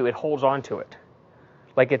tissue, it holds on to it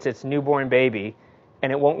like it's its newborn baby,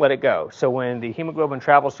 and it won't let it go. So when the hemoglobin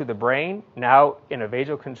travels through the brain, now in a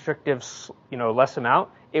vasoconstrictive, less amount,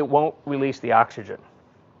 it won't release the oxygen.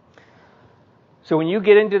 So when you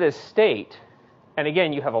get into this state, and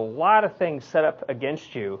again, you have a lot of things set up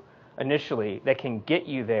against you initially that can get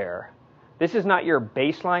you there. This is not your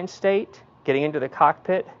baseline state, getting into the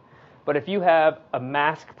cockpit, but if you have a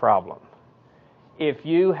mask problem, if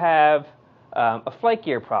you have a flight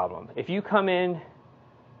gear problem, if you come in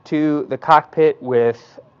to the cockpit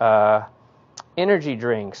with energy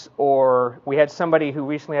drinks, or we had somebody who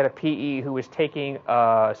recently had a PE who was taking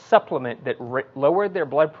a supplement that lowered their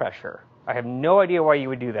blood pressure. I have no idea why you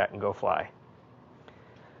would do that and go fly.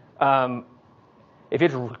 If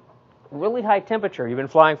it's really high temperature, you've been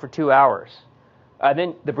flying for 2 hours,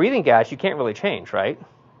 then the breathing gas you can't really change, right?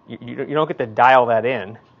 You don't get to dial that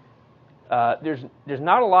in. There's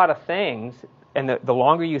not a lot of things, and the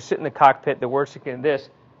longer you sit in the cockpit, the worse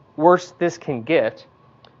this can get,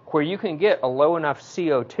 where you can get a low enough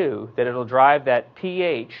CO2 that it'll drive that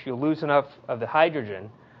pH, you'll lose enough of the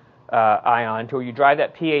hydrogen ion to where you drive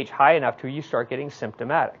that pH high enough to where you start getting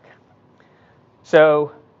symptomatic.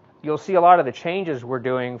 So you'll see a lot of the changes we're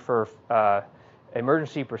doing for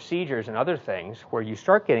emergency procedures and other things where you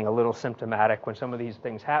start getting a little symptomatic when some of these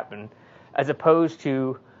things happen, as opposed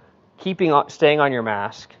to staying on your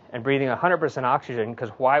mask and breathing 100% oxygen, because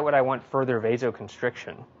why would I want further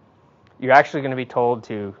vasoconstriction? You're actually going to be told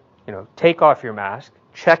to, take off your mask,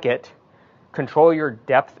 check it, control your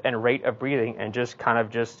depth and rate of breathing, and just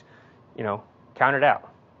count it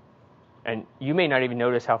out. And you may not even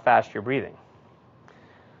notice how fast you're breathing.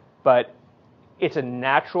 But it's a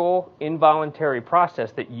natural, involuntary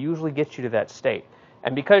process that usually gets you to that state.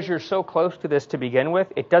 And because you're so close to this to begin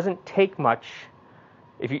with, it doesn't take much.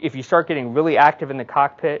 If you start getting really active in the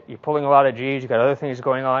cockpit, you're pulling a lot of G's, you've got other things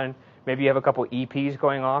going on, maybe you have a couple EPs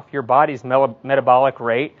going off, your body's metabolic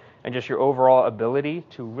rate and just your overall ability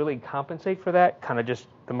to really compensate for that, kind of just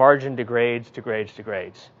the margin degrades.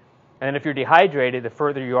 And then if you're dehydrated, the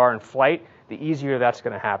further you are in flight, the easier that's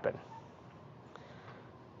going to happen.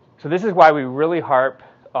 So this is why we really harp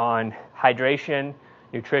on hydration,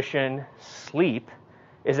 nutrition, sleep,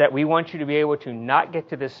 is that we want you to be able to not get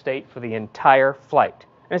to this state for the entire flight.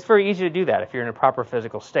 And it's very easy to do that if you're in a proper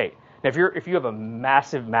physical state. Now, if you have a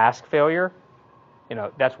massive mask failure,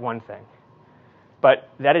 that's one thing. But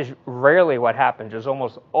that is rarely what happens. There's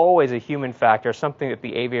almost always a human factor, something that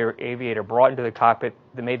the aviator brought into the cockpit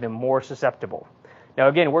that made them more susceptible. Now,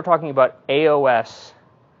 again, we're talking about AOS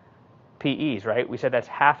PEs, right? We said that's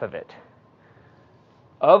half of it.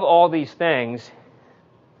 Of all these things,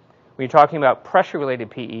 when you're talking about pressure-related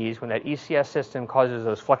PEs, when that ECS system causes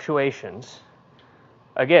those fluctuations,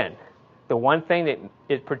 again, the one thing that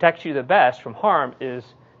it protects you the best from harm is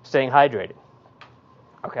staying hydrated.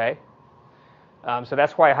 Okay? So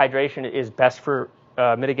that's why hydration is best for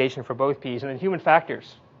mitigation for both PEs, and then human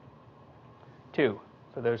factors, too,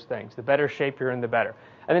 for those things. The better shape you're in, the better.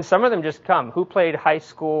 And then some of them just come. Who played high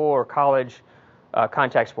school or college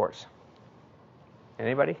contact sports?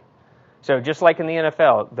 Anybody? So just like in the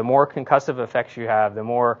NFL, the more concussive effects you have, the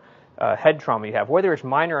more head trauma you have, whether it's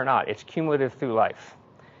minor or not, it's cumulative through life.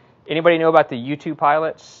 Anybody know about the U-2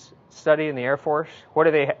 pilots study in the Air Force? What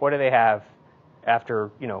do they have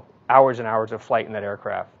after hours and hours of flight in that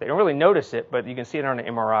aircraft? They don't really notice it, but you can see it on an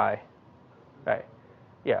MRI. Right?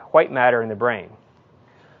 Yeah, white matter in the brain.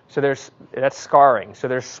 So that's scarring. So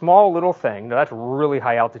there's small little thing. Now that's really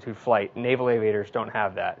high altitude flight. Naval aviators don't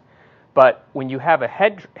have that. But when you have a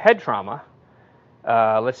head trauma,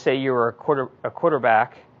 let's say you were a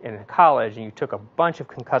quarterback in college and you took a bunch of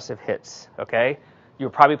concussive hits. Okay, you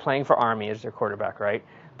were probably playing for Army as their quarterback, right?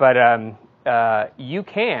 But you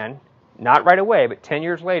can, not right away, but 10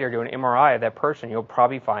 years later, do an MRI of that person. You'll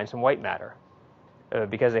probably find some white matter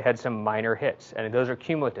because they had some minor hits, and those are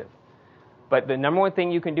cumulative. But the number one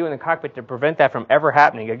thing you can do in the cockpit to prevent that from ever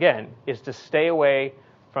happening again is to stay away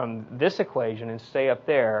from this equation and stay up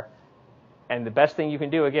there. And the best thing you can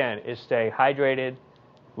do, again, is stay hydrated,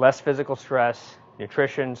 less physical stress,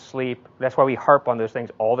 nutrition, sleep. That's why we harp on those things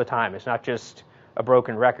all the time. It's not just a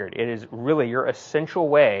broken record. It is really your essential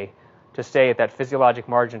way to stay at that physiologic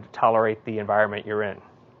margin to tolerate the environment you're in.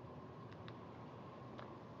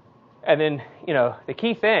 And then, the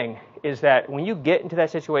key thing is that when you get into that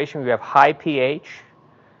situation where you have high pH,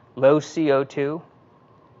 low CO2,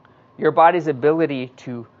 your body's ability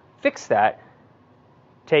to fix that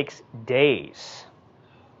takes days.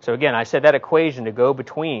 So again, I said that equation to go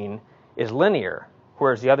between is linear,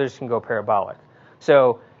 whereas the others can go parabolic.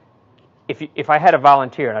 So if I had a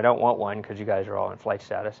volunteer, and I don't want one because you guys are all in flight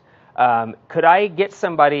status, could I get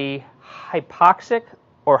somebody hypoxic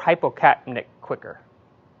or hypocapnic quicker?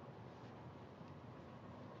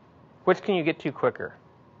 Which can you get to quicker?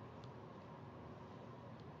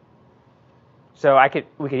 So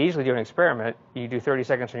we could easily do an experiment. You do 30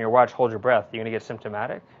 seconds on your watch, hold your breath. You're going to get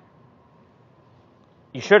symptomatic?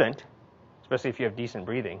 You shouldn't, especially if you have decent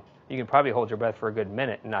breathing. You can probably hold your breath for a good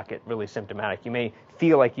minute and not get really symptomatic. You may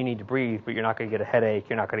feel like you need to breathe, but you're not going to get a headache.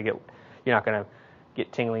 You're not going to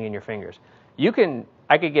get tingling in your fingers.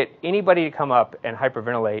 I could get anybody to come up and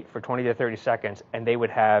hyperventilate for 20 to 30 seconds, and they would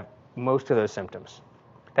have most of those symptoms.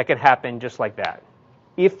 That can happen just like that,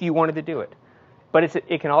 if you wanted to do it. But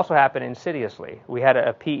it can also happen insidiously. We had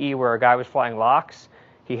a PE where a guy was flying LOX.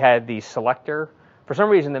 He had the selector. For some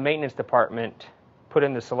reason, the maintenance department put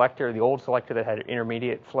in the selector, the old selector that had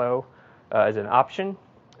intermediate flow as an option.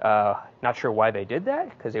 Not sure why they did that,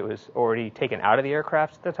 because it was already taken out of the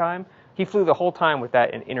aircraft at the time. He flew the whole time with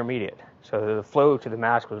that in intermediate. So the flow to the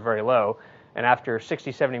mask was very low. And after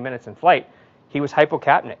 60, 70 minutes in flight, he was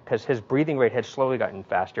hypocapnic because his breathing rate had slowly gotten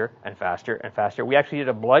faster and faster and faster. We actually did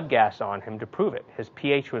a blood gas on him to prove it. His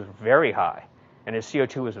pH was very high, and his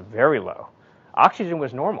CO2 was very low. Oxygen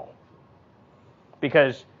was normal,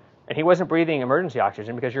 and he wasn't breathing emergency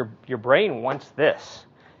oxygen because your brain wants this.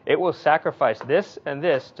 It will sacrifice this and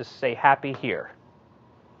this to stay happy here.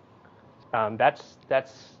 That's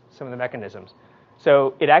some of the mechanisms.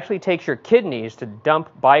 So it actually takes your kidneys to dump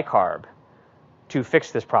bicarb to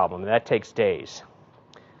fix this problem, and that takes days.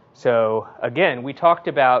 So again, we talked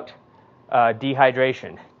about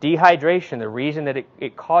dehydration. Dehydration, the reason that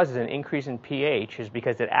it causes an increase in pH is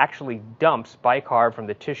because it actually dumps bicarb from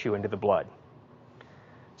the tissue into the blood.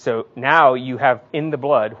 So now you have in the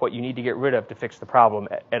blood what you need to get rid of to fix the problem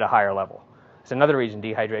at a higher level. It's another reason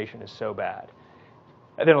dehydration is so bad.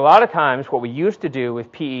 And then a lot of times what we used to do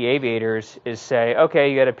with PE aviators is say,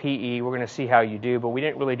 okay, you got a PE, we're going to see how you do, but we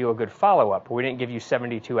didn't really do a good follow-up. We didn't give you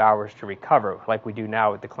 72 hours to recover like we do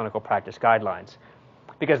now with the clinical practice guidelines.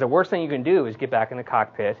 Because the worst thing you can do is get back in the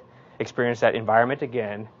cockpit, experience that environment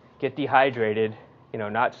again, get dehydrated,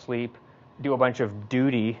 not sleep, do a bunch of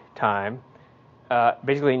duty time,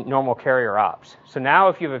 basically normal carrier ops. So now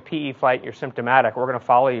if you have a PE flight and you're symptomatic, we're going to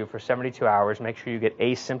follow you for 72 hours, make sure you get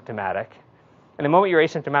asymptomatic. And the moment you're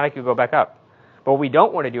asymptomatic, you go back up. But what we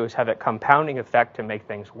don't want to do is have that compounding effect to make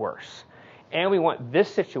things worse. And we want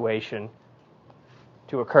this situation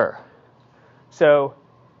to occur. So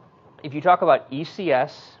if you talk about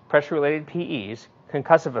ECS, pressure-related PEs,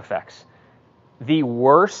 concussive effects, the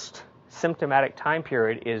worst symptomatic time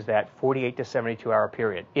period is that 48 to 72-hour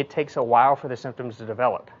period. It takes a while for the symptoms to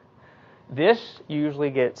develop. This usually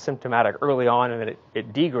gets symptomatic early on, and then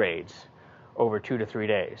it degrades over 2 to 3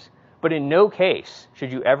 days. But in no case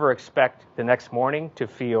should you ever expect the next morning to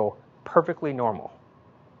feel perfectly normal.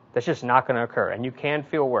 That's just not going to occur, and you can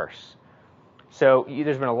feel worse. So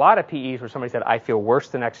there's been a lot of PEs where somebody said, I feel worse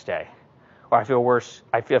the next day, or I feel worse,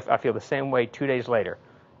 I feel the same way 2 days later.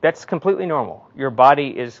 That's completely normal. Your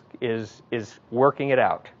body is working it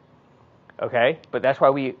out, okay? But that's why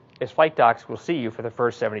we, as flight docs, will see you for the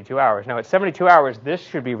first 72 hours. Now, at 72 hours, this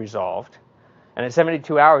should be resolved, and at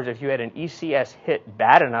 72 hours, if you had an ECS hit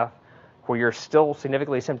bad enough where you're still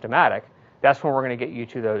significantly symptomatic, that's when we're going to get you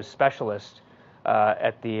to those specialists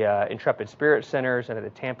at the Intrepid Spirit Centers and at the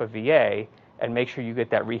Tampa VA and make sure you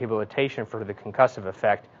get that rehabilitation for the concussive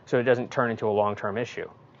effect so it doesn't turn into a long-term issue.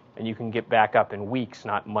 And you can get back up in weeks,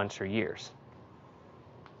 not months or years.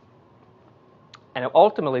 And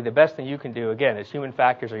ultimately, the best thing you can do, again, is human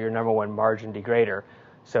factors are your number one margin degrader.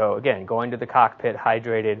 So again, going to the cockpit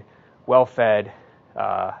hydrated, well-fed,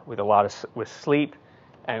 with sleep,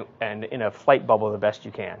 and in a flight bubble the best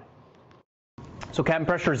you can. So cabin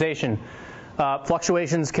pressurization.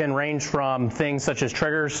 Fluctuations can range from things such as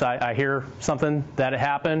triggers. I hear something that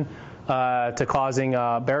happened to causing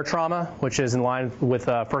bear trauma, which is in line with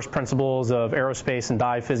first principles of aerospace and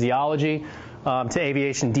dive physiology, to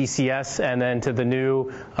aviation DCS, and then to the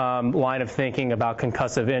new line of thinking about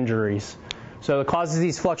concussive injuries. So the causes of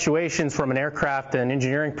these fluctuations from an aircraft and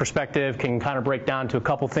engineering perspective can kind of break down to a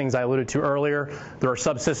couple things I alluded to earlier. There are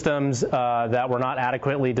subsystems that were not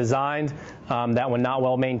adequately designed, that when not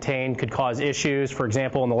well maintained could cause issues. For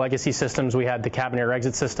example, in the legacy systems, we had the cabin air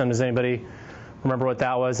exit system. Does anybody remember what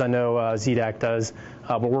that was? I know ZDAC does,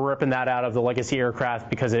 but we're ripping that out of the legacy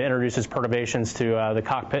aircraft because it introduces perturbations to the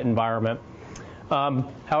cockpit environment.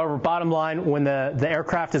 However, bottom line, when the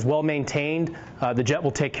aircraft is well maintained, the jet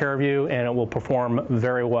will take care of you and it will perform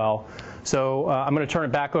very well. So I'm going to turn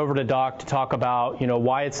it back over to Doc to talk about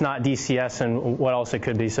why it's not DCS and what else it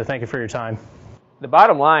could be. So thank you for your time. The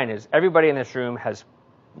bottom line is everybody in this room has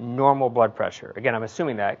normal blood pressure. Again, I'm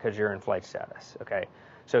assuming that because you're in flight status. Okay,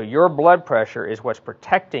 so your blood pressure is what's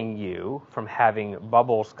protecting you from having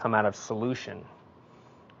bubbles come out of solution.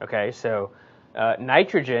 Okay, so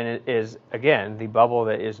nitrogen is, again, the bubble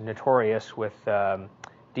that is notorious with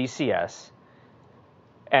DCS.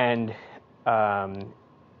 And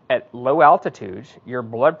at low altitudes, your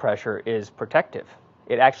blood pressure is protective.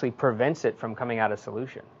 It actually prevents it from coming out of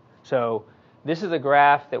solution. So this is a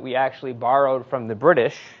graph that we actually borrowed from the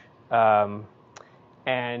British, and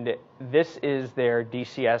this is their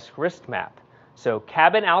DCS risk map. So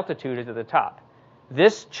cabin altitude is at the top.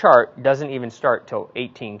 This chart doesn't even start till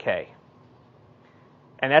 18K.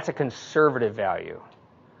 And that's a conservative value.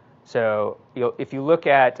 So if you look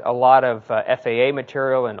at a lot of FAA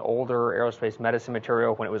material and older aerospace medicine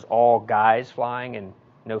material when it was all guys flying and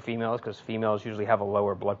no females, because females usually have a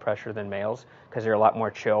lower blood pressure than males because they're a lot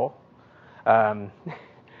more chill. No,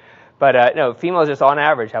 females just on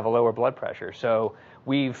average have a lower blood pressure. So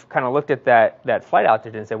we've kind of looked at that flight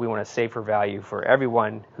altitude and said we want a safer value for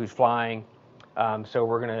everyone who's flying. So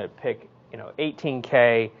we're going to pick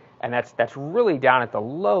 18K. And that's really down at the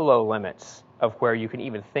low limits of where you can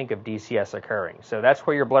even think of DCS occurring. So that's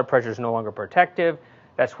where your blood pressure is no longer protective.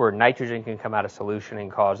 That's where nitrogen can come out of solution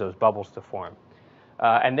and cause those bubbles to form.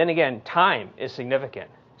 And then again, time is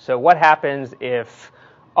significant. So what happens if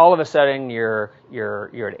all of a sudden you're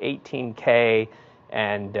at 18K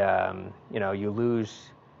and you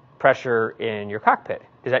lose pressure in your cockpit?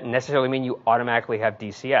 Does that necessarily mean you automatically have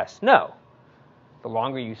DCS? No. The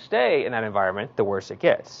longer you stay in that environment, the worse it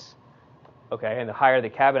gets. Okay, and the higher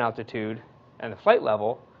the cabin altitude and the flight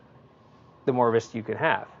level, the more risk you can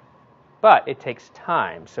have. But it takes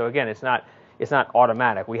time. So again, it's not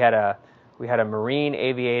automatic. We had a Marine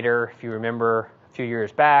aviator, if you remember, a few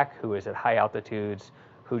years back, who was at high altitudes,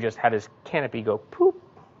 who just had his canopy go poop,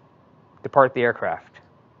 depart the aircraft.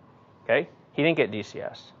 Okay, he didn't get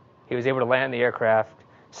DCS. He was able to land the aircraft,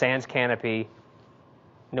 sans canopy,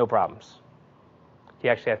 no problems. He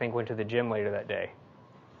actually, I think, went to the gym later that day.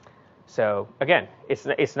 So again,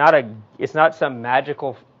 it's not some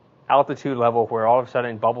magical altitude level where all of a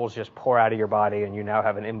sudden bubbles just pour out of your body and you now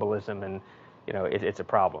have an embolism and it's a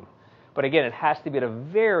problem. But again, it has to be at a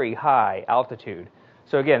very high altitude.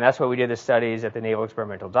 So again, that's why we did the studies at the Naval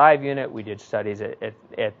Experimental Dive Unit. We did studies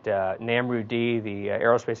at NAMRU-D, the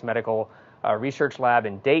Aerospace Medical Research Lab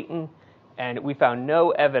in Dayton, and we found no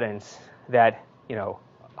evidence that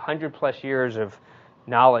 100+ years of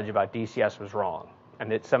knowledge about DCS was wrong,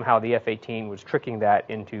 and that somehow the F-18 was tricking that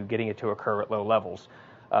into getting it to occur at low levels.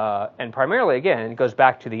 And primarily, again, it goes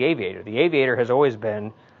back to the aviator. The aviator has always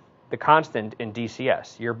been the constant in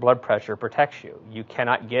DCS. Your blood pressure protects you. You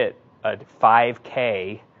cannot get a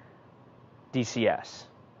 5K DCS.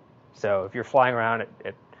 So if you're flying around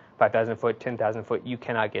at 5,000 foot, 10,000 foot, you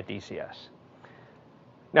cannot get DCS.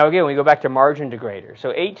 Now again, we go back to margin degrader.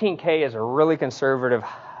 So 18K is a really conservative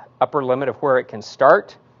upper limit of where it can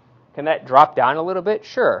start. Can that drop down a little bit?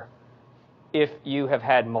 Sure. If you have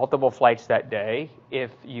had multiple flights that day,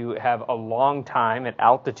 if you have a long time at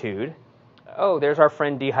altitude, oh, there's our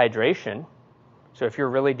friend dehydration. So if you're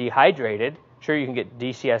really dehydrated, sure, you can get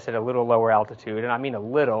DCS at a little lower altitude, and I mean a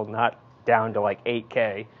little, not down to like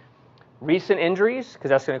 8K. Recent injuries, because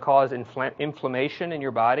that's going to cause inflammation in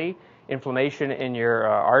your body, inflammation in your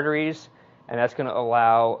arteries, and that's going to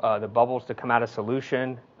allow the bubbles to come out of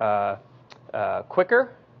solution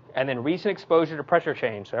quicker. And then recent exposure to pressure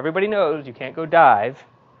change. So everybody knows you can't go dive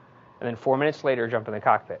and then 4 minutes later jump in the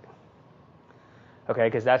cockpit. Okay,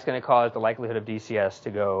 because that's going to cause the likelihood of DCS to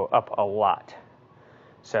go up a lot.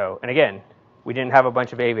 So, and again, we didn't have a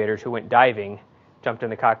bunch of aviators who went diving, jumped in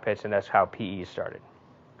the cockpits, and that's how PE started.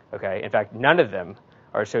 Okay, in fact, none of them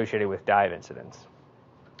are associated with dive incidents.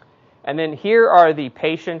 And then here are the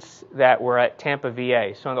patients that were at Tampa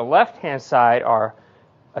VA. So on the left-hand side are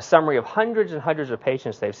a summary of hundreds and hundreds of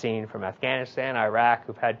patients they've seen from Afghanistan, Iraq,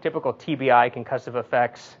 who've had typical TBI concussive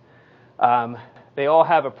effects. They all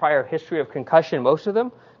have a prior history of concussion, most of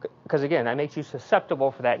them, because again, that makes you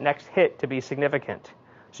susceptible for that next hit to be significant.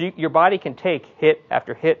 So your body can take hit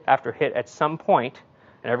after hit after hit at some point,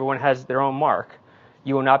 and everyone has their own mark.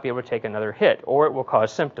 You will not be able to take another hit, or it will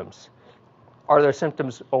cause symptoms. Are those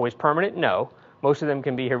symptoms always permanent? No. Most of them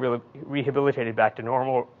can be rehabilitated back to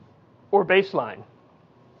normal or baseline.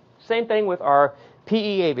 Same thing with our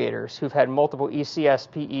PE aviators who've had multiple ECS,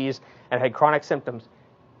 PEs, and had chronic symptoms.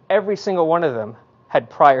 Every single one of them had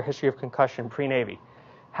prior history of concussion pre-Navy.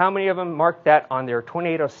 How many of them marked that on their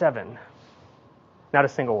 2807? Not a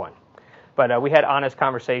single one. But we had honest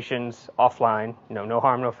conversations offline, no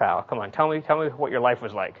harm, no foul. Come on, tell me what your life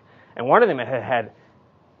was like. And one of them had had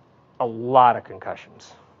a lot of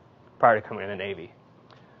concussions prior to coming in the Navy.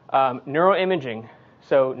 Neuroimaging,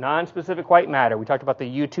 so non-specific white matter. We talked about the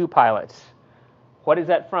U-2 pilots. What is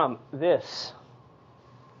that from? This.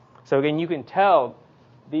 So again, you can tell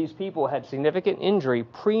these people had significant injury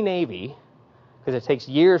pre-Navy, because it takes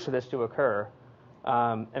years for this to occur,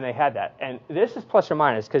 and they had that. And this is plus or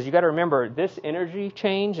minus, because you got to remember, this energy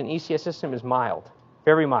change in ECS system is mild,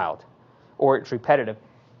 very mild, or it's repetitive.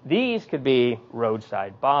 These could be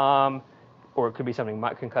roadside bomb, or it could be something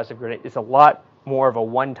concussive grenade. It's a lot more of a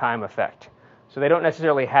one-time effect. So they don't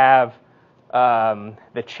necessarily have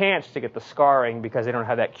the chance to get the scarring because they don't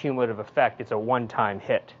have that cumulative effect. It's a one-time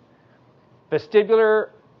hit. Vestibular,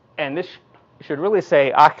 and this should really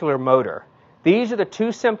say ocular motor. These are the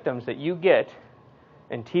two symptoms that you get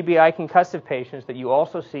in TBI concussive patients that you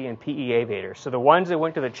also see in PE aviators. So the ones that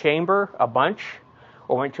went to the chamber a bunch,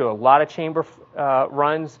 or went to a lot of chamber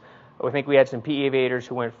runs, I think we had some PE aviators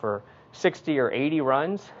who went for 60 or 80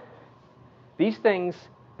 runs. These things,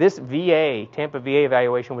 this VA, Tampa VA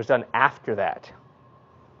evaluation was done after that.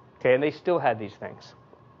 Okay, and they still had these things.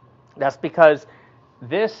 That's because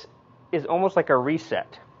this is almost like a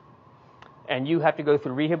reset. And you have to go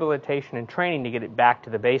through rehabilitation and training to get it back to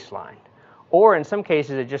the baseline. Or in some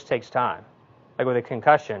cases, it just takes time, like with a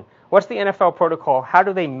concussion. What's the NFL protocol? How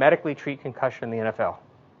do they medically treat concussion in the NFL?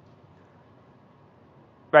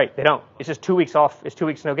 Right, they don't. It's just 2 weeks off. It's 2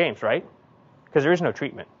 weeks no games, right? Because there is no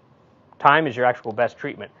treatment. Time is your actual best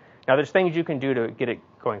treatment. Now, there's things you can do to get it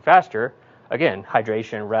going faster. Again,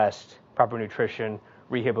 hydration, rest, proper nutrition,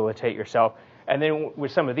 rehabilitate yourself. And then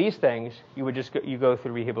with some of these things, you would just you go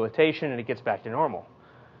through rehabilitation and it gets back to normal.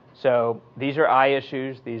 So these are eye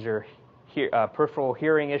issues. These are peripheral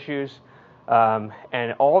hearing issues.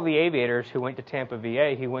 And all the aviators who went to Tampa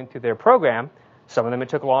VA, who went through their program, some of them it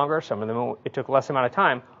took longer, some of them it took less amount of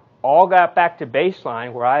time, all got back to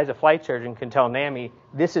baseline where I as a flight surgeon can tell NAMI,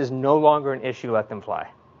 this is no longer an issue, let them fly.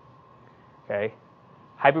 Okay?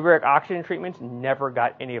 Hyperbaric oxygen treatments never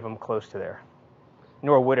got any of them close to there.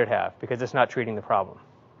 Nor would it have, because it's not treating the problem.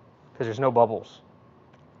 Because there's no bubbles.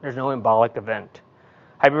 There's no embolic event.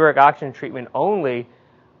 Hyperbaric oxygen treatment only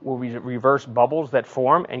will reverse bubbles that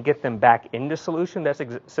form and get them back into solution.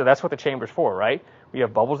 So that's what the chamber's for, right? We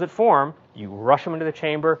have bubbles that form, you rush them into the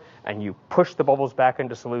chamber, and you push the bubbles back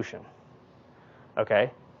into solution. Okay?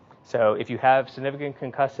 So if you have significant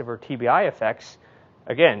concussive or TBI effects,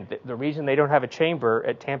 again, the reason they don't have a chamber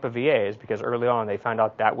at Tampa VA is because early on they found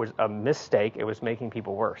out that was a mistake. It was making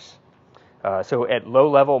people worse. So at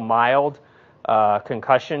low-level, mild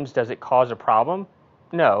concussions, does it cause a problem?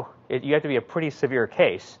 No. You have to be a pretty severe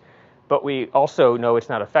case. But we also know it's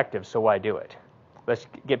not effective, so why do it? Let's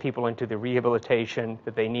get people into the rehabilitation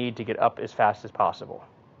that they need to get up as fast as possible.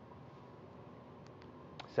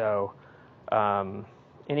 So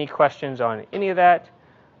any questions on any of that?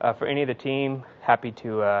 For any of the team, happy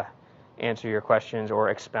to answer your questions or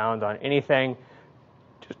expound on anything.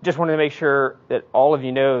 Just wanted to make sure that all of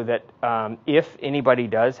you know that if anybody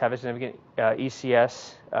does have a significant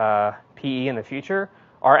ECS PE in the future,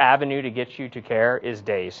 our avenue to get you to care is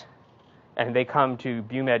days. And they come to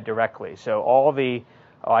BUMED directly. So all the,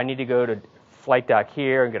 I need to go to flight doc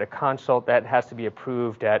here and get a consult, that has to be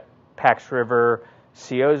approved at Pax River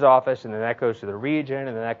CO's office, and then that goes to the region,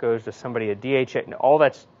 and then that goes to somebody at DHA. And all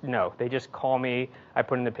that's, no, they just call me, I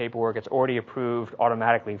put in the paperwork, it's already approved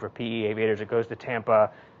automatically for PE aviators. It goes to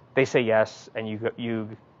Tampa, they say yes, and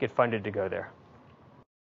you get funded to go there.